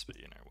for this, but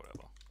you know,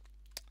 whatever.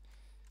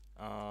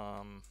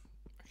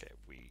 Okay,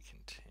 we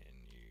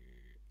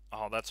continue.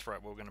 Oh, that's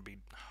right, we're gonna be...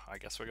 I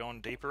guess we're going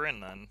deeper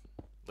in then,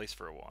 at least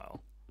for a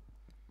while.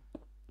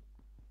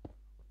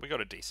 We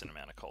got a decent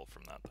amount of coal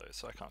from that, though,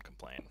 so I can't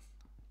complain.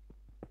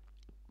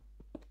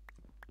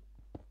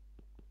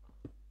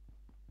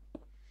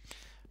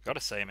 Gotta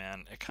say,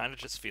 man, it kind of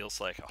just feels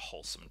like a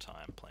wholesome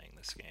time playing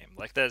this game.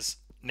 Like, there's...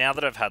 Now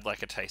that I've had,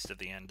 like, a taste of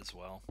the end as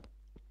well.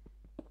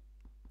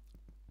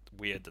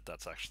 Weird that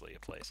that's actually a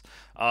place.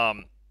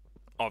 Of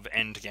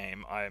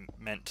Endgame, I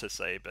meant to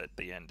say, but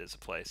the end is a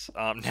place.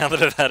 Now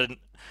that I've had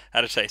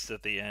a taste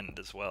of the end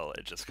as well,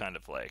 it just kind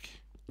of,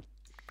 like...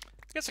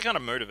 I guess it kind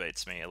of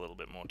motivates me a little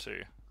bit more,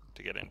 too,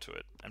 to get into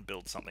it and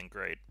build something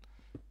great.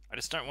 I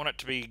just don't want it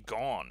to be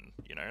gone,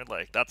 you know?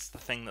 Like, that's the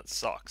thing that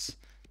sucks.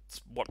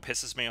 It's what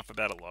pisses me off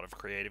about a lot of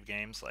creative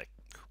games, like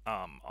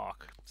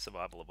Ark,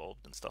 Survival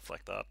Evolved, and stuff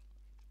like that.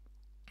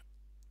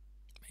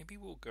 Maybe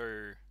we'll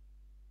go...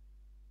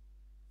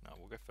 No,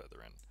 we'll go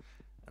further in.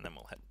 And then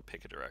we'll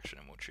pick a direction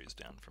and we'll choose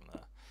down from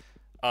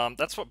there.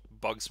 That's what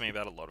bugs me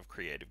about a lot of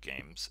creative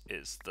games,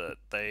 is that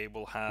they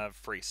will have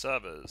free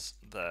servers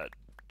that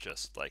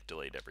just, like,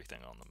 delete everything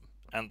on them.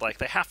 And, like,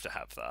 they have to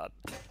have that.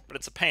 But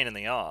it's a pain in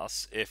the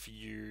ass if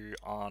you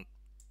aren't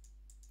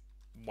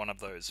one of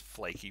those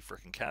flaky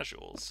freaking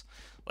casuals.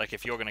 Like,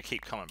 if you're going to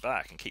keep coming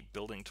back and keep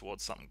building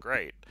towards something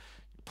great,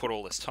 put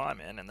all this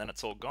time in and then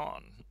it's all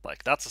gone.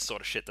 Like, that's the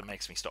sort of shit that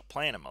makes me stop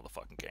playing a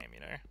motherfucking game, you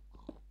know?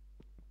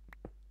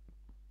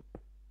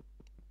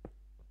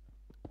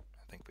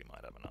 I think we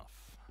might have enough.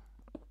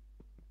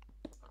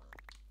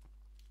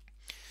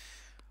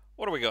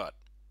 What do we got?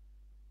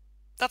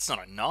 That's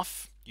not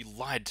enough. You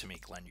lied to me,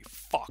 Glenn, you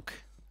fuck.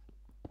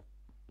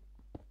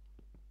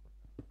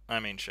 I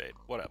mean, Shade,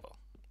 whatever.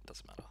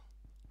 Doesn't matter.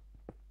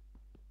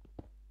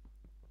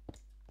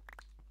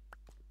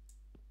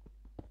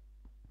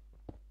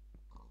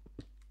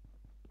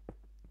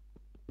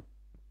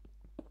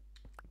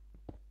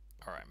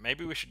 Alright,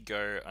 maybe we should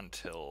go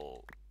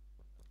until...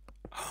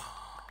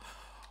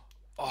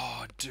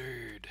 Oh,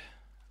 dude.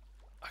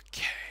 A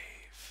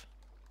cave.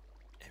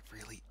 It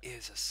really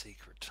is a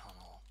secret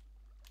tunnel.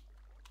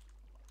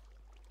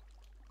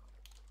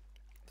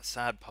 The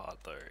sad part,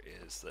 though,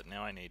 is that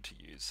now I need to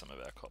use some of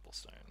our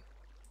cobblestone.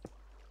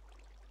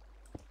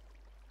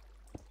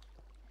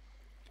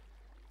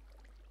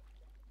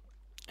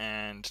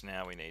 And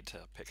now we need to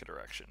pick a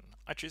direction.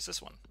 I choose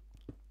this one.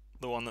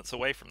 The one that's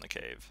away from the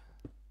cave.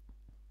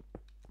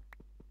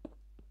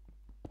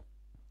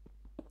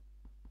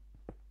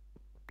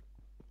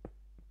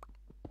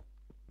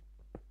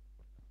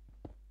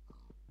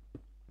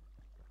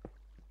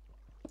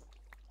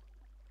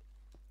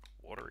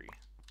 Watery.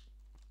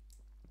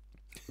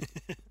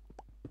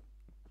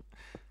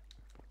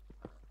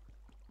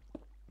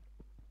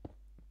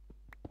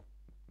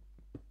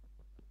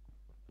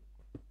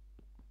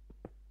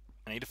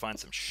 I need to find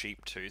some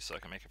sheep too so I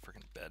can make a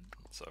freaking bed.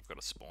 So I've got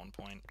a spawn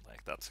point.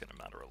 Like, that's gonna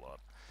matter a lot.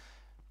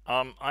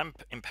 I'm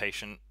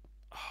impatient.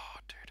 Oh,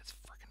 dude, it's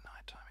freaking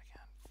nighttime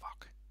again.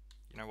 Fuck.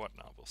 You know what?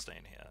 No, we'll stay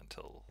in here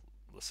until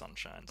the sun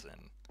shines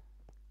in.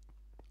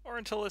 Or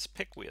until this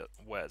pick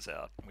wears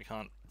out and we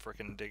can't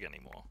freaking dig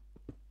anymore.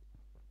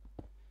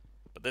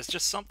 But there's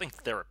just something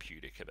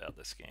therapeutic about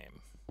this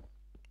game.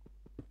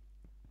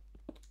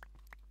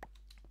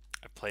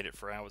 I've played it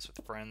for hours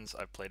with friends.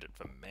 I've played it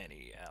for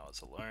many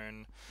hours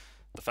alone.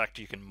 The fact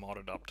you can mod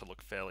it up to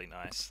look fairly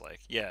nice, like,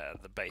 yeah,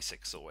 the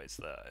basic's always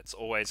there. It's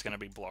always going to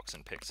be blocks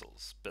and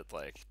pixels, but,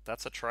 like,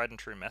 that's a tried and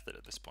true method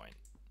at this point.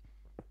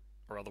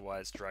 Or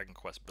otherwise, Dragon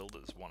Quest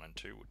Builders 1 and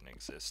 2 wouldn't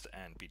exist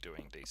and be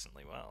doing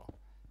decently well.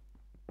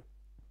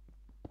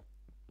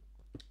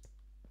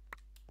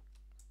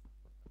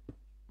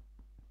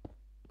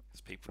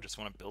 Because people just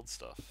want to build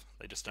stuff.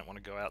 They just don't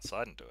want to go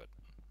outside and do it.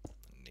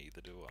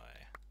 Neither do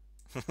I.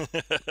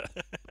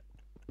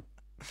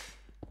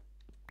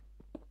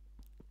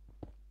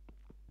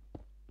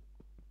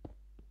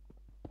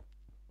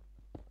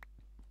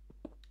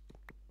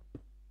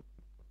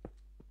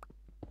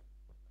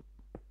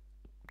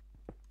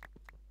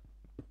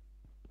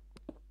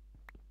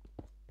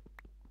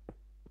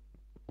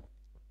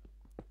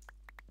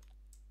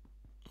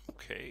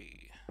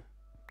 Okay.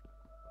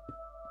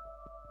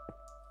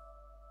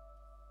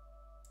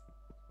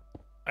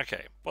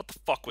 Okay, what the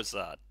fuck was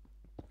that?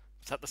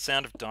 Was that the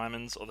sound of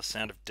diamonds or the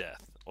sound of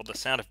death? Or the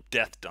sound of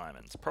death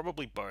diamonds?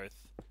 Probably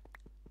both.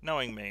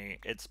 Knowing me,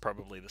 it's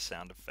probably the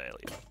sound of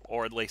failure.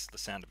 Or at least the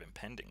sound of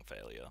impending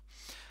failure.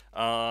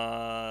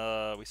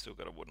 We still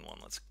got a wooden one.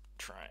 Let's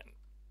try and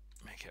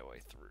make our way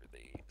through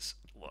these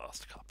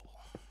last couple.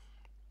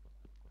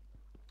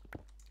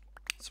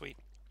 Sweet.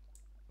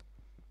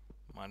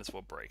 Might as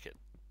well break it,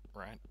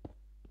 right?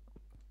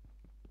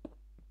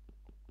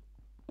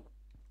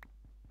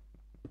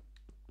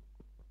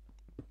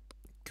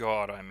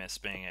 God, I miss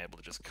being able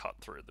to just cut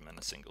through them in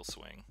a single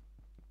swing.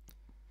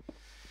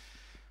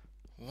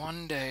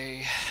 One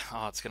day...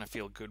 Oh, it's gonna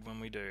feel good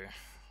when we do.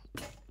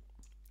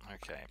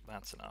 Okay,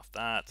 that's enough.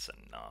 That's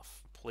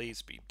enough.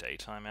 Please be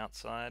daytime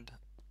outside.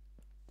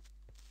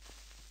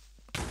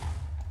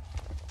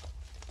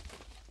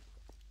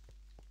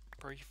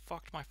 Bro, you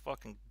fucked my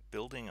fucking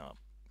building up,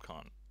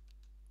 cunt.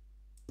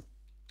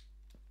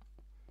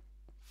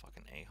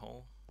 Fucking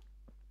a-hole.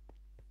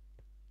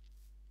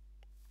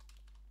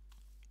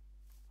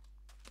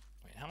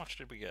 Wait, how much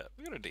did we get?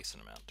 We got a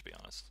decent amount, to be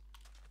honest.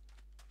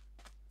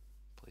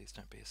 Please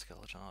don't be a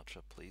skeleton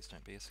archer. Please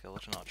don't be a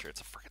skeleton archer. It's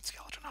a freaking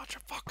skeleton archer.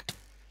 Fuck.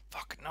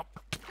 Fuck. Nope.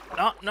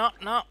 No, no,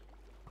 no.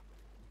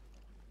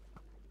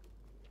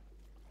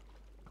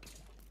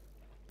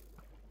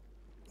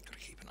 Gotta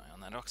keep an eye on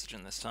that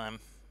oxygen this time.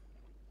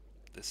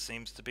 This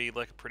seems to be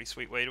like a pretty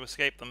sweet way to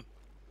escape them.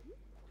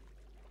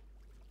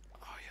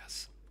 Oh,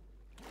 yes.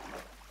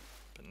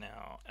 But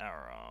now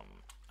our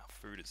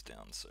food is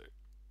down, so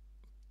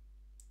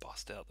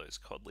bust out those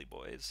codly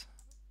boys.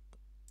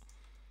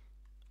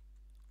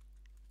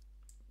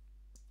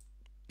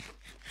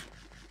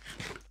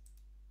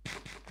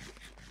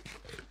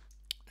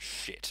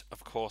 Shit,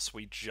 of course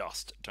we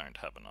just don't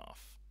have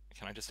enough.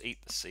 Can I just eat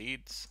the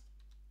seeds?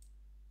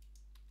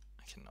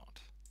 I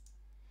cannot.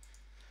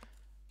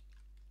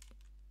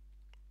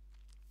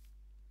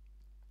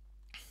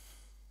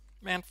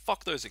 Man,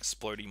 fuck those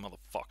explodey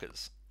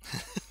motherfuckers.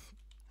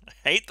 I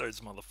hate those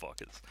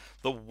motherfuckers.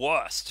 The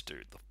worst,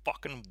 dude. The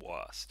fucking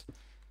worst.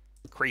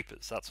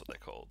 Creepers, that's what they're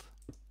called.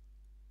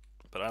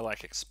 But I like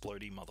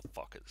explodey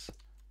motherfuckers.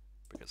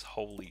 Because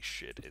holy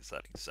shit, is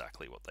that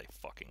exactly what they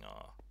fucking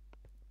are.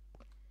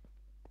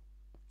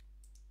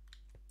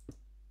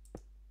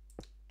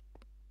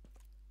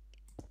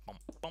 Bum,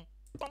 bum,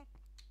 bum.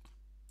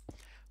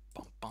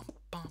 Bum, bum,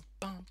 bum,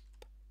 bum.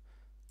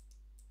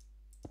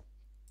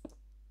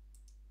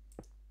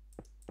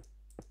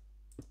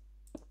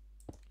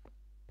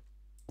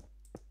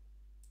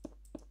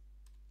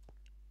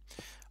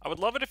 I would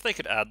love it if they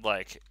could add,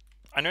 like...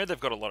 I know they've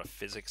got a lot of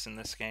physics in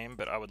this game,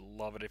 but I would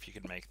love it if you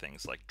could make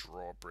things like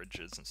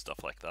drawbridges and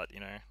stuff like that, you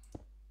know?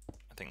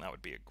 I think that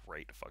would be a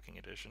great fucking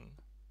addition.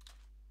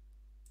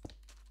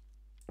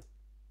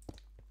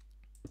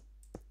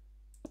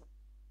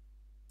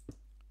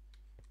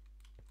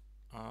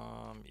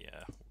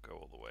 Yeah, we'll go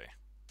all the way.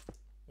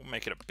 We'll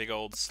make it a big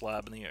old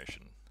slab in the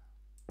ocean.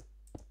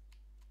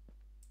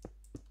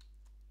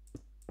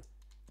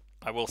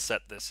 I will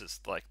set this as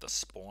like the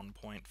spawn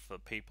point for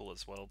people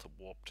as well to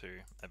warp to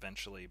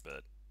eventually,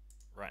 but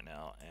right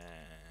now,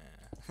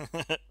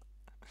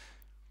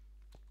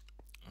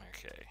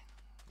 okay,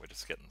 we're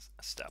just getting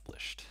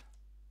established.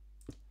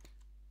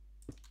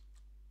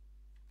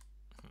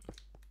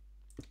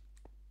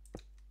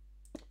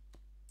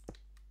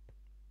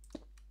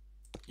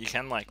 You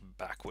can like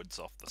backwards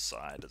off the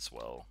side as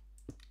well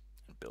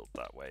and build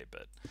that way,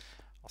 but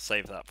I'll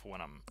save that for when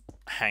I'm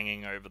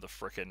hanging over the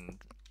frickin'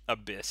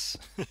 abyss.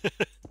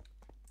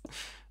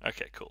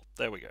 Okay, cool.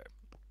 There we go.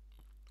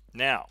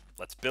 Now,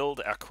 let's build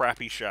our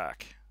crappy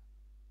shack.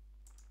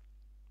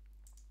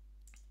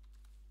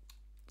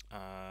 8?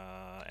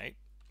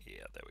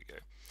 Yeah, there we go.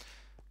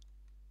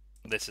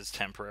 This is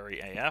temporary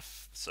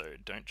AF, so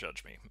don't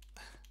judge me.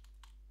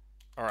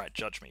 Alright,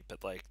 judge me,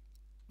 but like,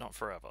 not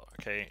forever,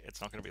 okay?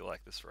 It's not gonna be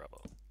like this forever.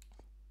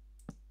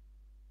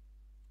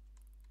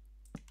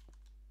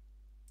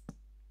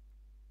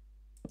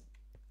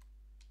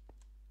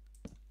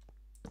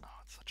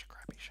 Oh, it's such a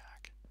crappy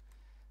shack.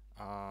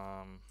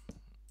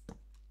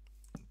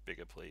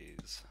 Bigger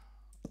please.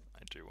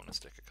 I do want to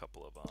stick a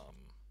couple of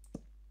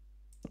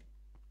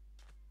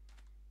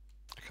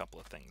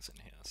things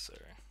in here, so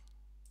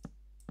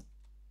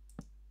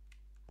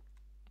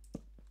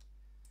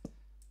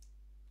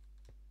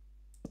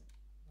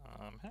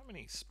how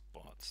many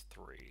spots?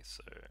 3,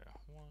 so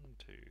 1,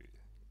 2,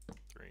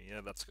 3,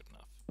 yeah, that's good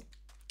enough.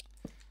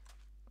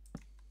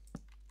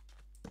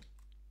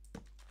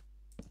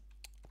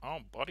 Oh,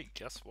 buddy,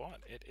 guess what?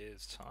 It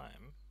is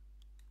time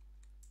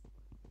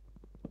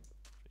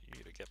for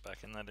you to get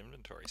back in that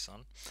inventory,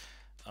 son.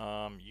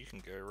 You can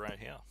go right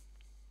here.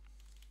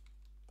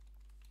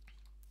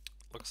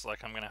 Looks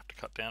like I'm gonna have to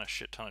cut down a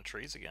shit ton of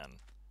trees again.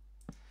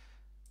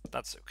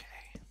 That's okay.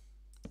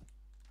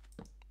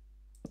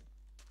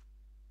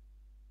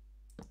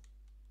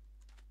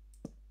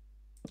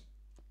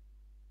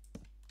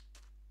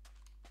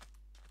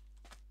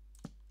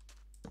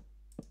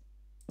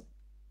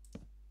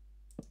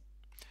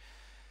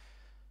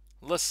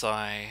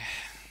 Lasai.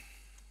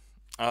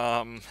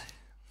 Oh,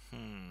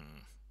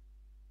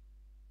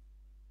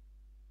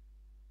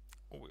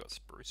 we got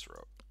spruce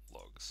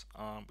logs.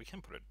 We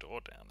can put a door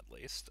down at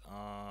least.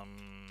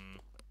 On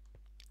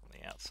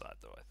the outside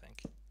though, I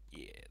think.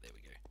 Yeah, there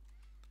we go.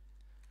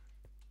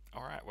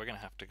 Alright, we're gonna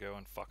have to go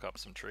and fuck up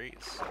some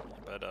trees.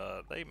 But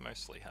they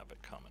mostly have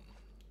it coming.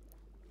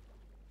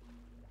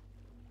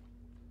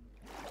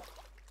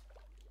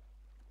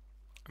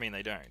 I mean,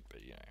 they don't,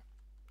 but you know.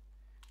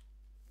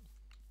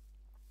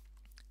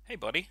 Hey,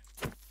 buddy.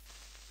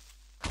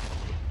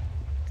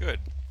 Good.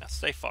 Now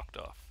stay fucked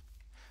off.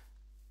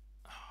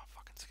 Oh,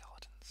 fucking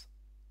skeletons.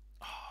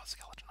 Oh,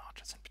 skeleton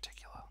archers in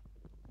particular.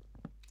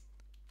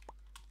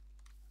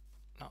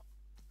 No.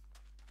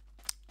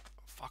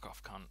 Fuck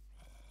off, cunt.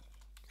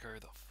 Go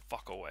the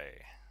fuck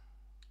away.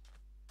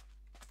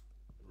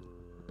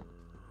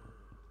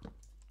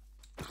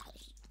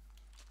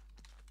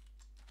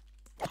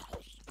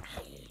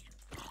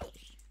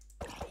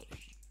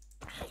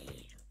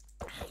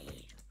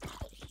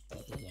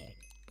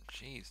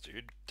 Jeez,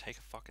 dude, take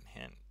a fucking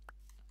hint.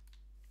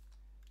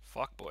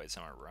 Fuck boys,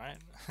 am I right?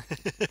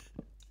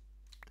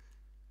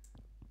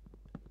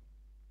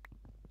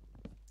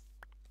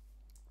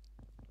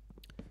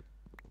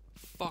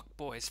 Fuck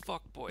boys,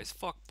 fuck boys,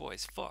 fuck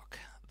boys, fuck.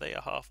 They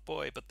are half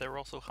boy, but they're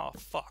also half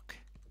fuck.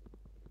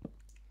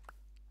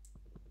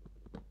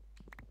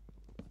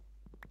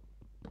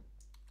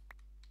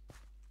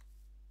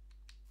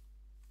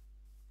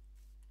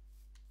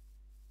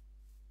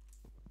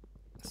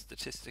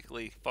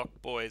 Statistically,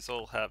 fuck boys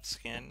all have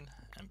skin,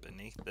 and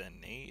beneath their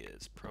knee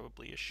is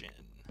probably a shin.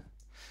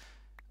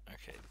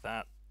 Okay,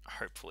 that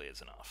hopefully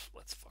is enough.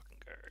 Let's fucking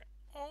go.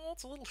 Oh,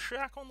 it's a little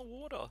shack on the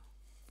water.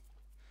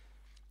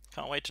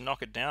 Can't wait to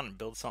knock it down and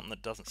build something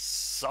that doesn't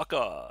suck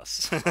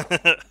ass.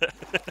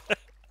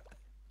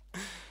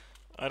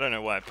 I don't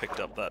know why I picked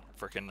up that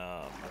frickin'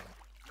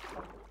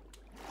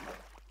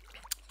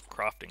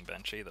 crafting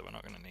bench either. We're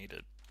not going to need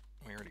it.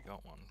 We already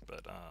got one,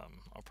 but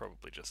I'll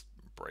probably just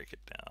break it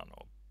down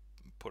or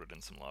put it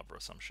in some lava or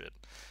some shit.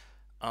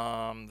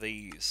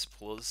 These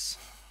pillars.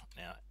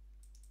 Now,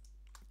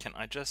 can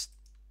I just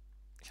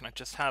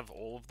have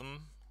all of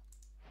them?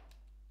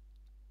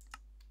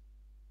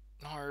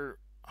 No.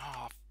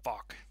 Ah, oh,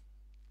 fuck.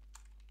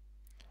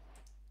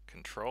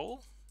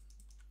 Control?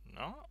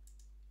 No.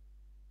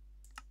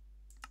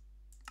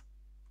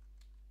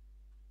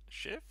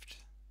 Shift?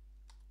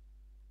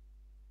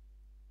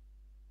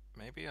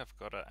 Maybe I've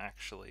got to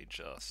actually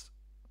just...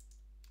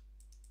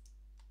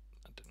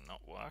 That did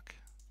not work.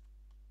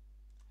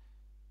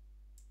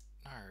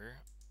 No.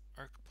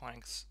 Oak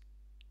planks.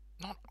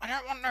 Not. I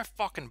don't want no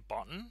fucking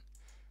button.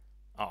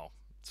 Oh,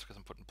 it's because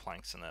I'm putting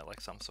planks in there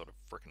like some sort of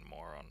freaking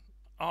moron.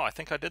 Oh, I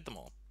think I did them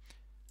all.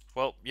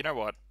 Well, you know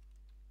what?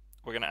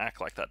 We're gonna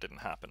act like that didn't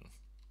happen.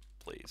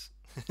 Please.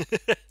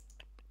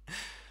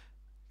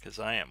 Because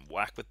I am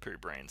whack with poo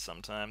brain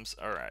sometimes.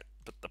 Alright,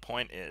 but the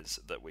point is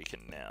that we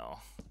can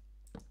now...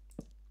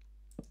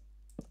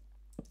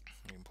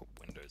 We can put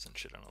windows and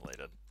shit on it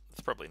later.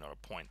 It's probably not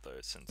a point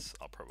though, since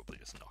I'll probably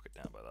just knock it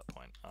down by that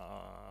point.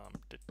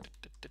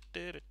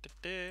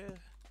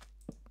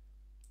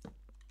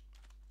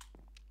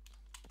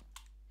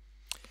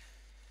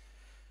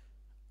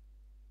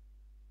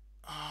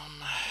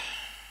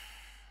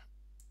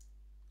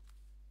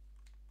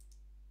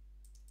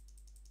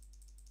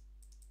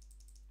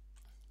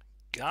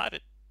 Got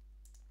it.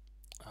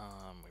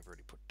 We've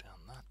already put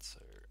down that, so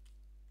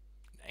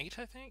 8,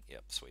 I think.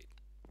 Yep, sweet.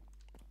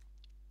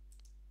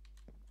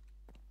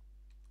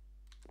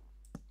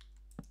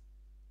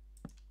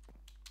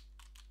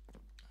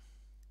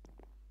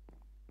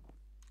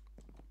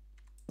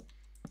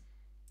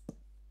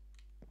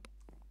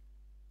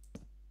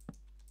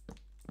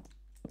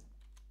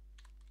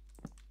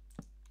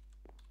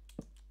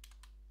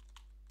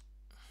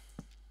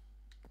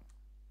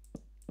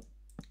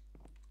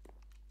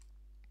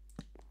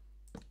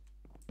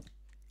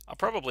 I'll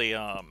probably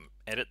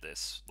edit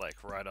this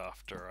like right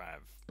after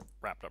I've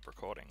wrapped up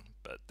recording,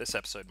 but this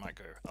episode might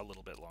go a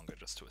little bit longer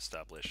just to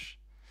establish.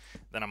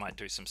 Then I might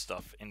do some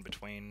stuff in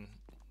between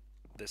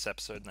this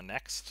episode and the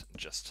next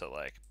just to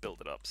like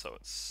build it up so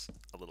it's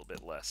a little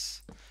bit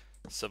less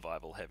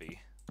survival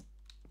heavy.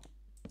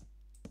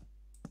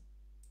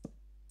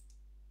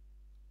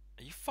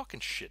 Are you fucking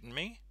shitting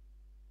me?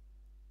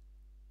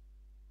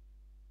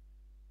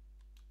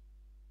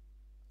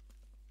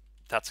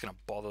 That's gonna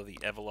bother the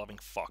ever-loving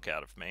fuck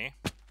out of me.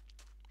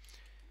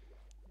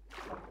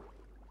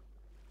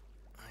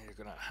 You're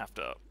gonna have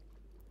to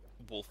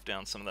wolf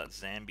down some of that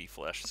zombie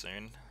flesh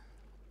soon.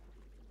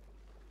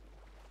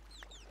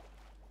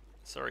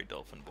 Sorry,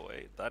 Dolphin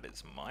Boy, that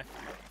is my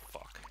food, you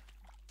fuck.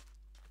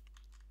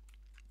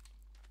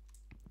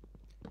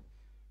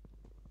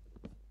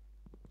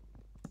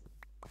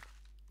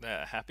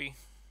 There, happy?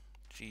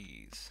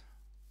 Jeez.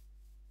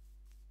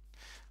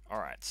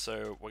 Alright,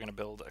 so we're gonna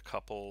build a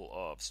couple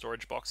of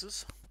storage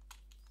boxes,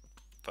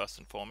 first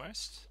and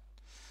foremost.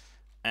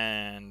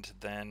 And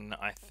then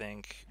I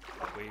think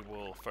we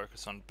will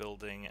focus on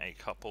building a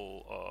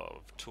couple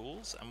of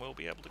tools and we'll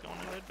be able to go on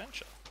an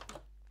adventure.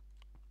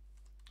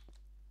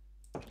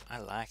 I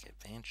like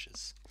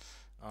adventures.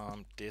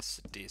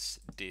 This,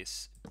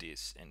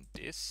 and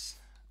this.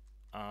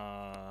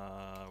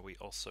 We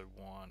also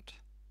want...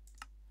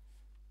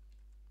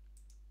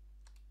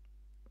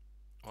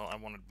 Well, I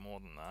wanted more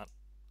than that.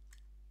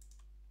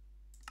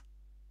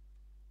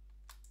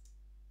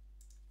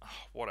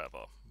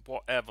 Whatever.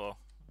 Whatever.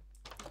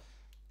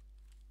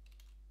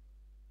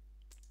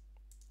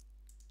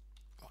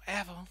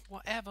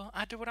 Whatever.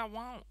 I do what I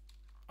want.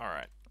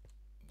 Alright.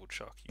 We'll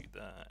chuck you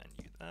there and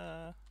you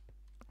there.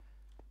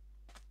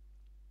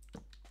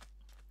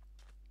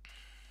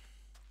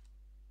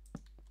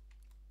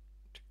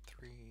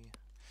 Three.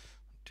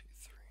 1, 2,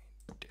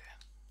 3.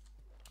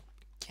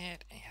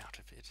 Get out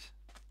of it.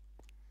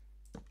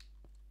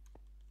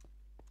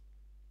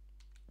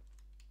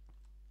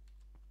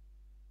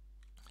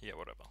 Yeah,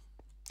 whatever.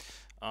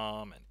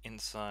 And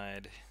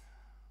inside...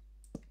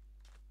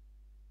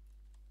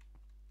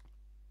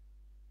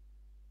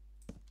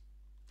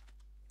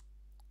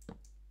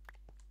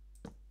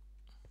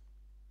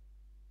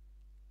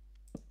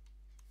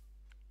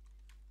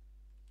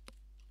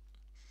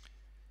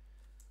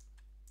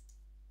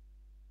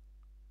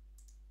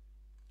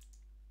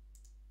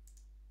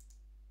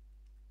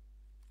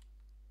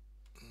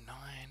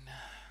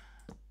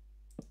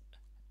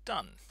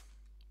 Done.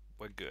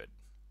 We're good.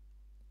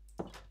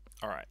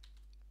 Alright.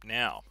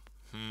 Now.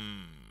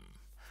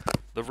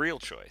 The real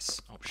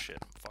choice. Oh shit,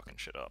 I'm fucking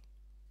shit up.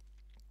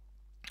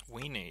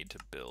 We need to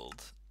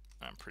build...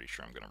 I'm pretty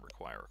sure I'm going to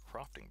require a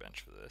crafting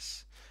bench for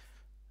this.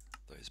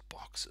 Those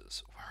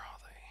boxes. Where are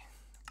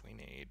they? We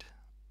need...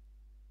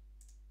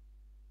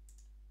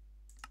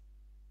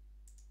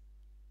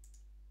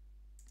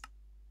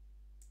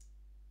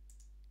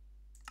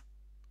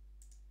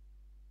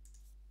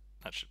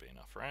 That should be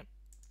enough, right?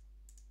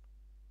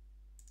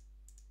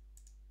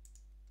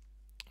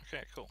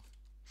 Okay, cool.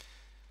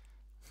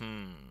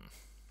 We'll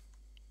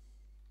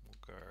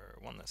go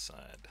one this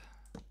side.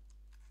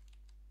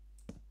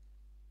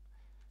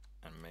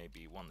 And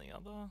maybe one the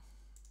other.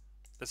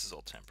 This is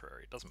all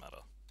temporary, it doesn't matter.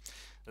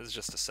 This is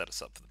just to set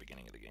us up for the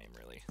beginning of the game,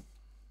 really.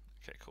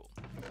 Okay, cool.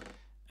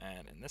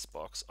 And in this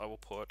box, I will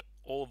put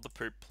all of the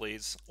poop,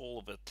 please. All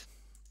of it.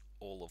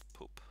 all of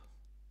poop.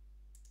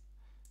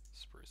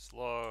 Spruce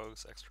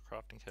logs, extra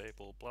crafting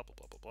cable, blah blah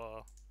blah blah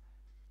blah.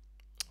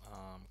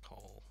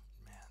 Coal.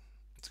 Man,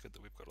 it's good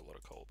that we've got a lot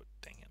of coal, but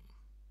damn.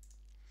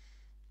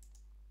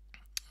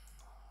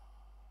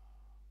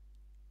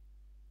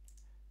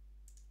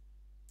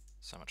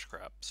 So much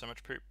crap, so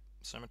much poop,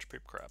 so much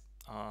poop crap.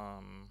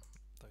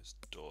 Those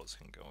doors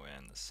can go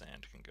in, the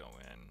sand can go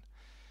in,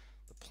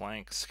 the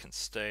planks can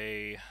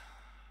stay.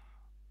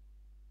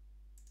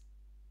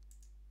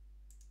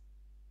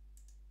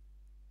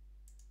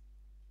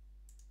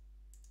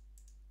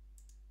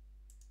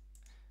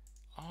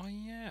 Oh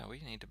yeah, we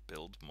need to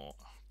build more.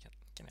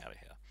 Get out of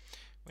here.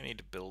 We need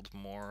to build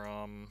more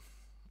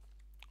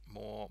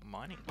more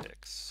mining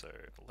picks. So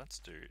let's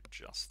do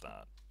just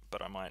that.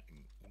 But I might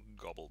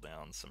gobble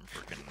down some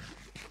freaking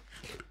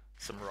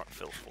rot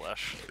filth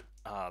flesh.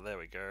 Ah, there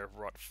we go.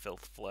 Rot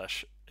filth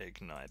flesh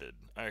ignited.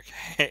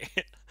 Okay.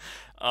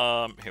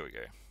 Here we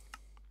go.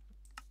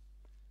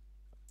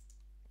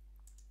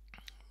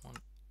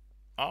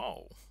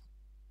 Oh.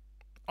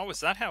 Oh, is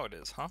that how it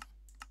is, huh?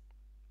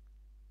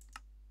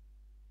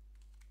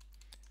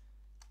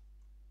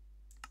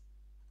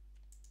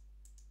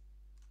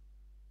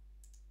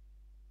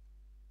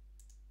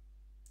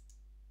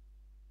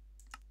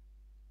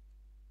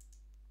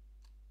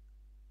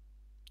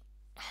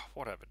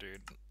 Whatever,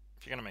 dude.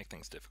 If you're gonna make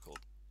things difficult,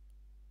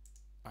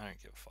 I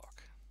don't give a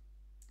fuck.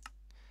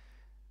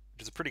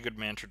 Which is a pretty good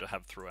mantra to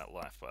have throughout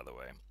life, by the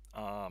way.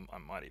 I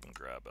might even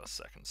grab a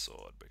second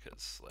sword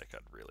because, like,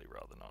 I'd really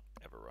rather not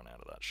ever run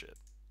out of that shit.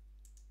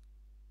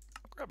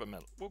 Grab a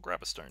metal. We'll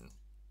grab a stone.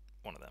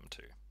 One of them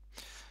too.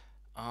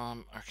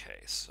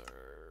 Okay, so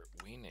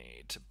we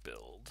need to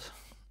build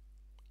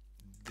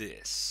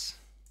this.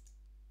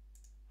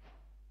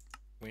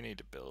 We need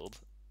to build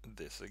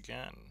this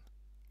again,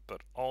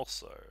 but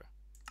also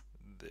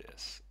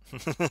this.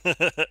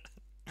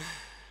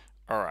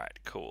 Alright,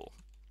 cool.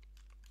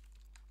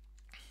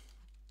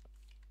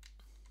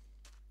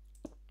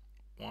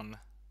 1,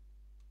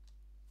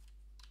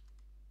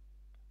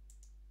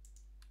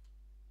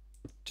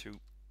 2,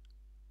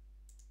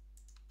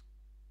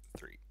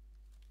 3.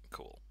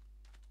 Cool.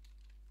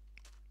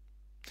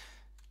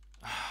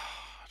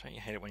 Don't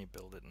you hate it when you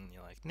build it and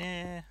you're like,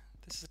 nah,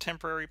 this is a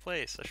temporary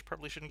place. I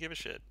probably shouldn't give a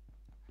shit.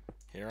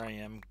 Here I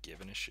am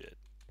giving a shit.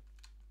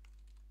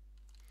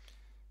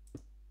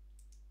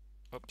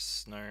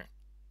 Oops, no.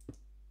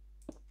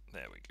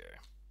 There we go.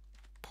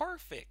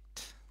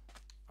 Perfect.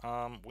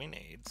 We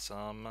need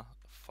some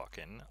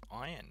fucking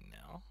iron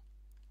now.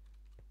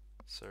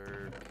 So,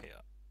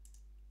 here.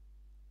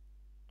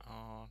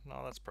 Oh,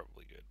 no, that's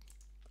probably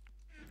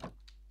good.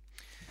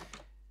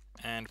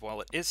 And while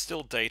it is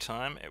still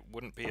daytime, it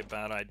wouldn't be a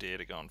bad idea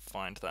to go and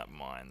find that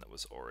mine that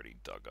was already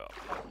dug up.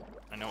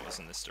 I know it was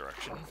in this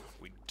direction.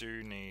 We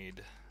do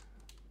need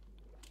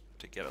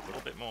to get a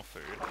little bit more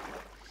food.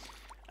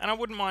 And I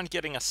wouldn't mind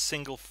getting a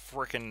single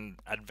frickin'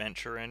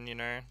 adventure in, you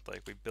know?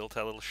 Like, we built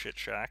our little shit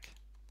shack.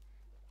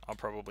 I'll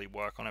probably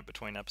work on it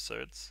between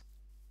episodes.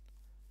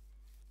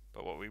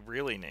 But what we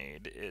really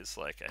need is,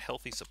 like, a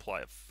healthy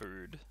supply of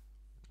food.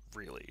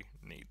 Really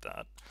need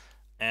that.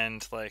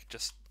 And, like,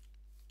 just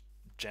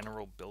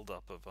general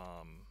build-up of,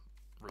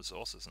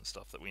 resources and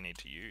stuff that we need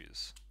to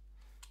use.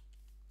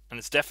 And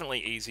it's definitely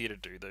easier to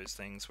do those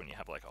things when you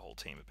have, like, a whole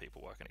team of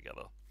people working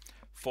together.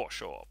 For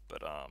sure,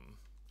 but,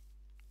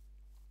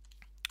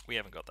 we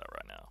haven't got that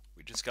right now.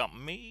 We just got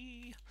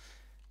me.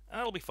 And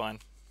that'll be fine.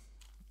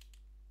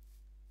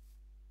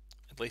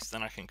 At least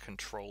then I can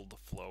control the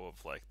flow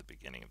of, like, the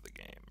beginning of the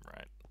game,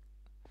 right?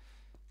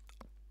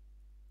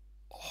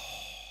 Oh.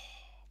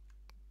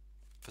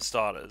 For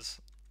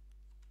starters,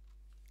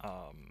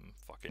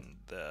 fucking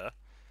there.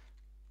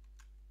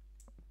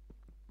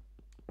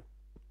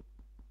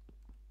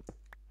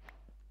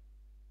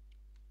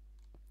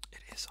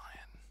 It is iron.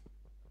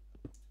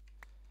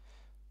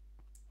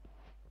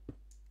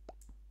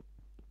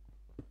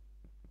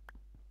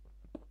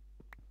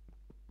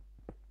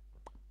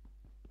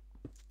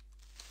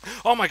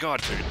 Oh my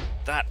god, dude.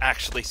 That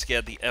actually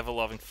scared the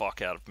ever-loving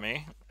fuck out of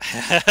me.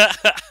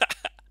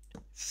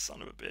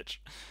 Son of a bitch.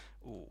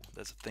 Ooh,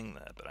 there's a thing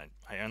there, but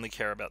I only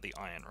care about the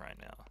iron right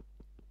now.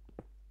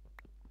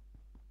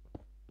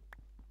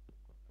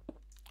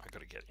 I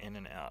gotta get in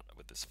and out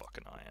with this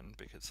fucking iron,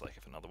 because, like,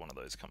 if another one of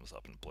those comes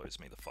up and blows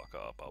me the fuck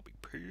up, I'll be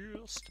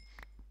pissed.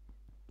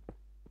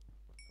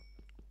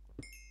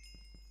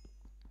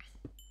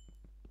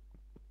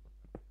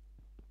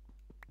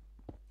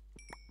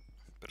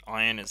 But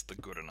iron is the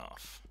good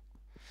enough.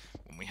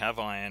 When we have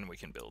iron, we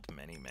can build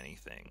many, many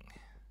things.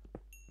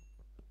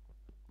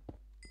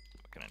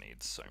 We're gonna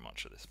need so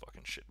much of this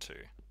fucking shit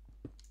too.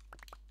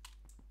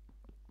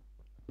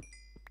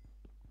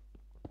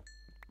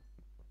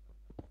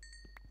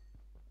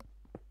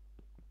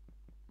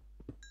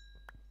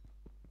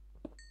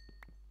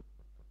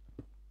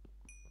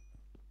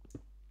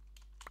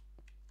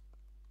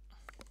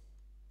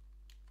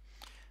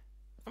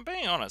 If I'm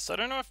being honest, I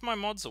don't know if my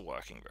mods are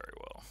working very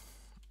well.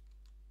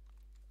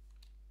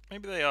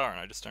 Maybe they are and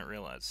I just don't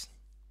realize.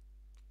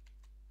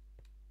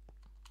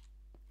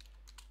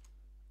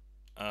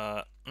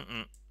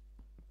 Mm-mm.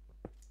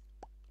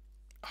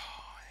 Oh,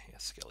 yeah,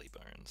 skelly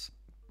bones.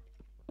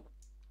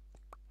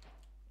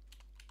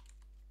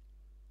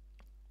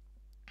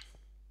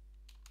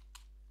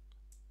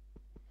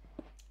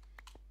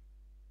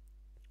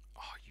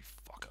 Oh, you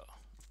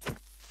fucker.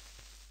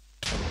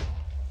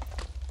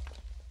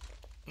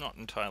 Not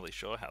entirely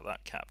sure how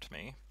that capped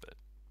me, but...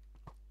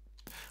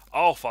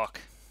 Oh,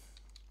 fuck.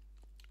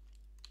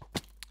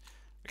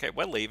 Okay,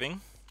 we're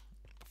leaving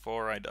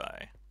before I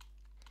die.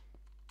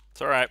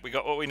 It's alright, we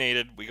got what we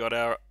needed. We got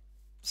our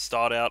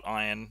start out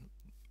iron.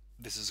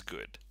 This is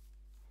good.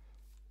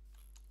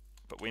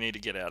 But we need to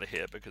get out of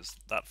here because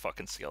that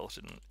fucking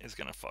skeleton is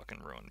gonna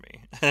fucking ruin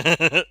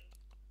me.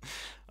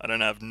 I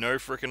don't have no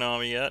freaking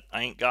armor yet.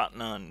 I ain't got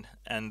none.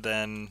 And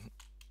then,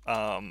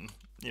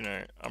 you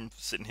know, I'm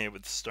sitting here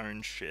with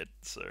stone shit,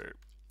 so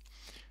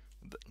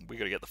we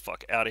gotta get the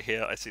fuck out of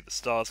here. I see the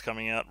stars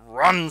coming out.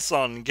 Run,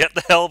 son! Get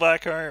the hell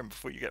back home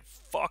before you get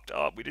fucked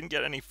up. We didn't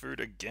get any food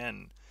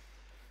again.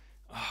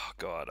 Oh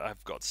god,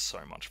 I've got so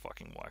much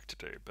fucking work to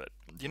do, but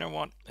you know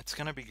what? It's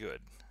gonna be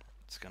good.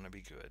 It's gonna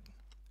be good.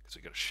 Because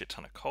we got a shit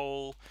ton of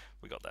coal,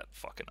 we got that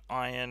fucking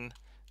iron.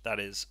 That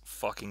is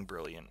fucking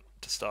brilliant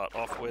to start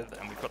off with,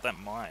 and we've got that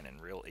mine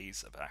and real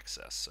ease of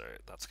access, so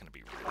that's gonna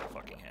be really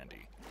fucking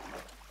handy.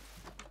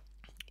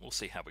 We'll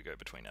see how we go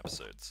between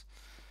episodes.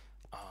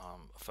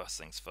 First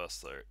things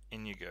first though,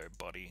 in you go,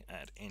 buddy,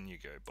 and in you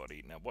go,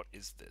 buddy. Now what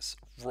is this?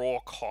 Raw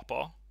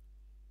copper?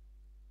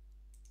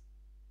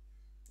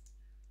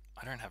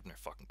 I don't have no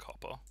fucking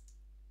copper.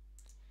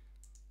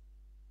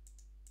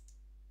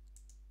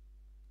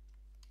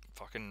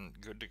 Fucking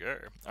good to go.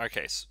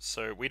 Okay,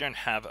 so we don't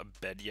have a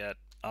bed yet.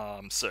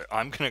 So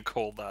I'm gonna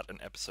call that an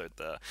episode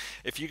there.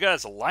 If you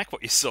guys like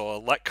what you saw,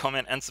 like,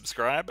 comment, and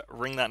subscribe.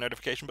 Ring that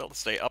notification bell to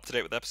stay up to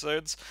date with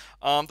episodes.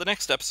 The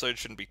next episode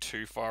shouldn't be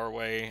too far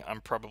away. I'm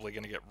probably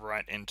gonna get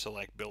right into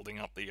like building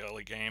up the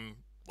early game,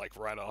 like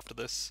right after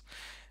this.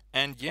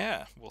 And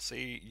yeah, we'll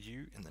see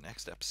you in the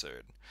next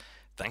episode.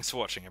 Thanks for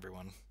watching,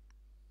 everyone.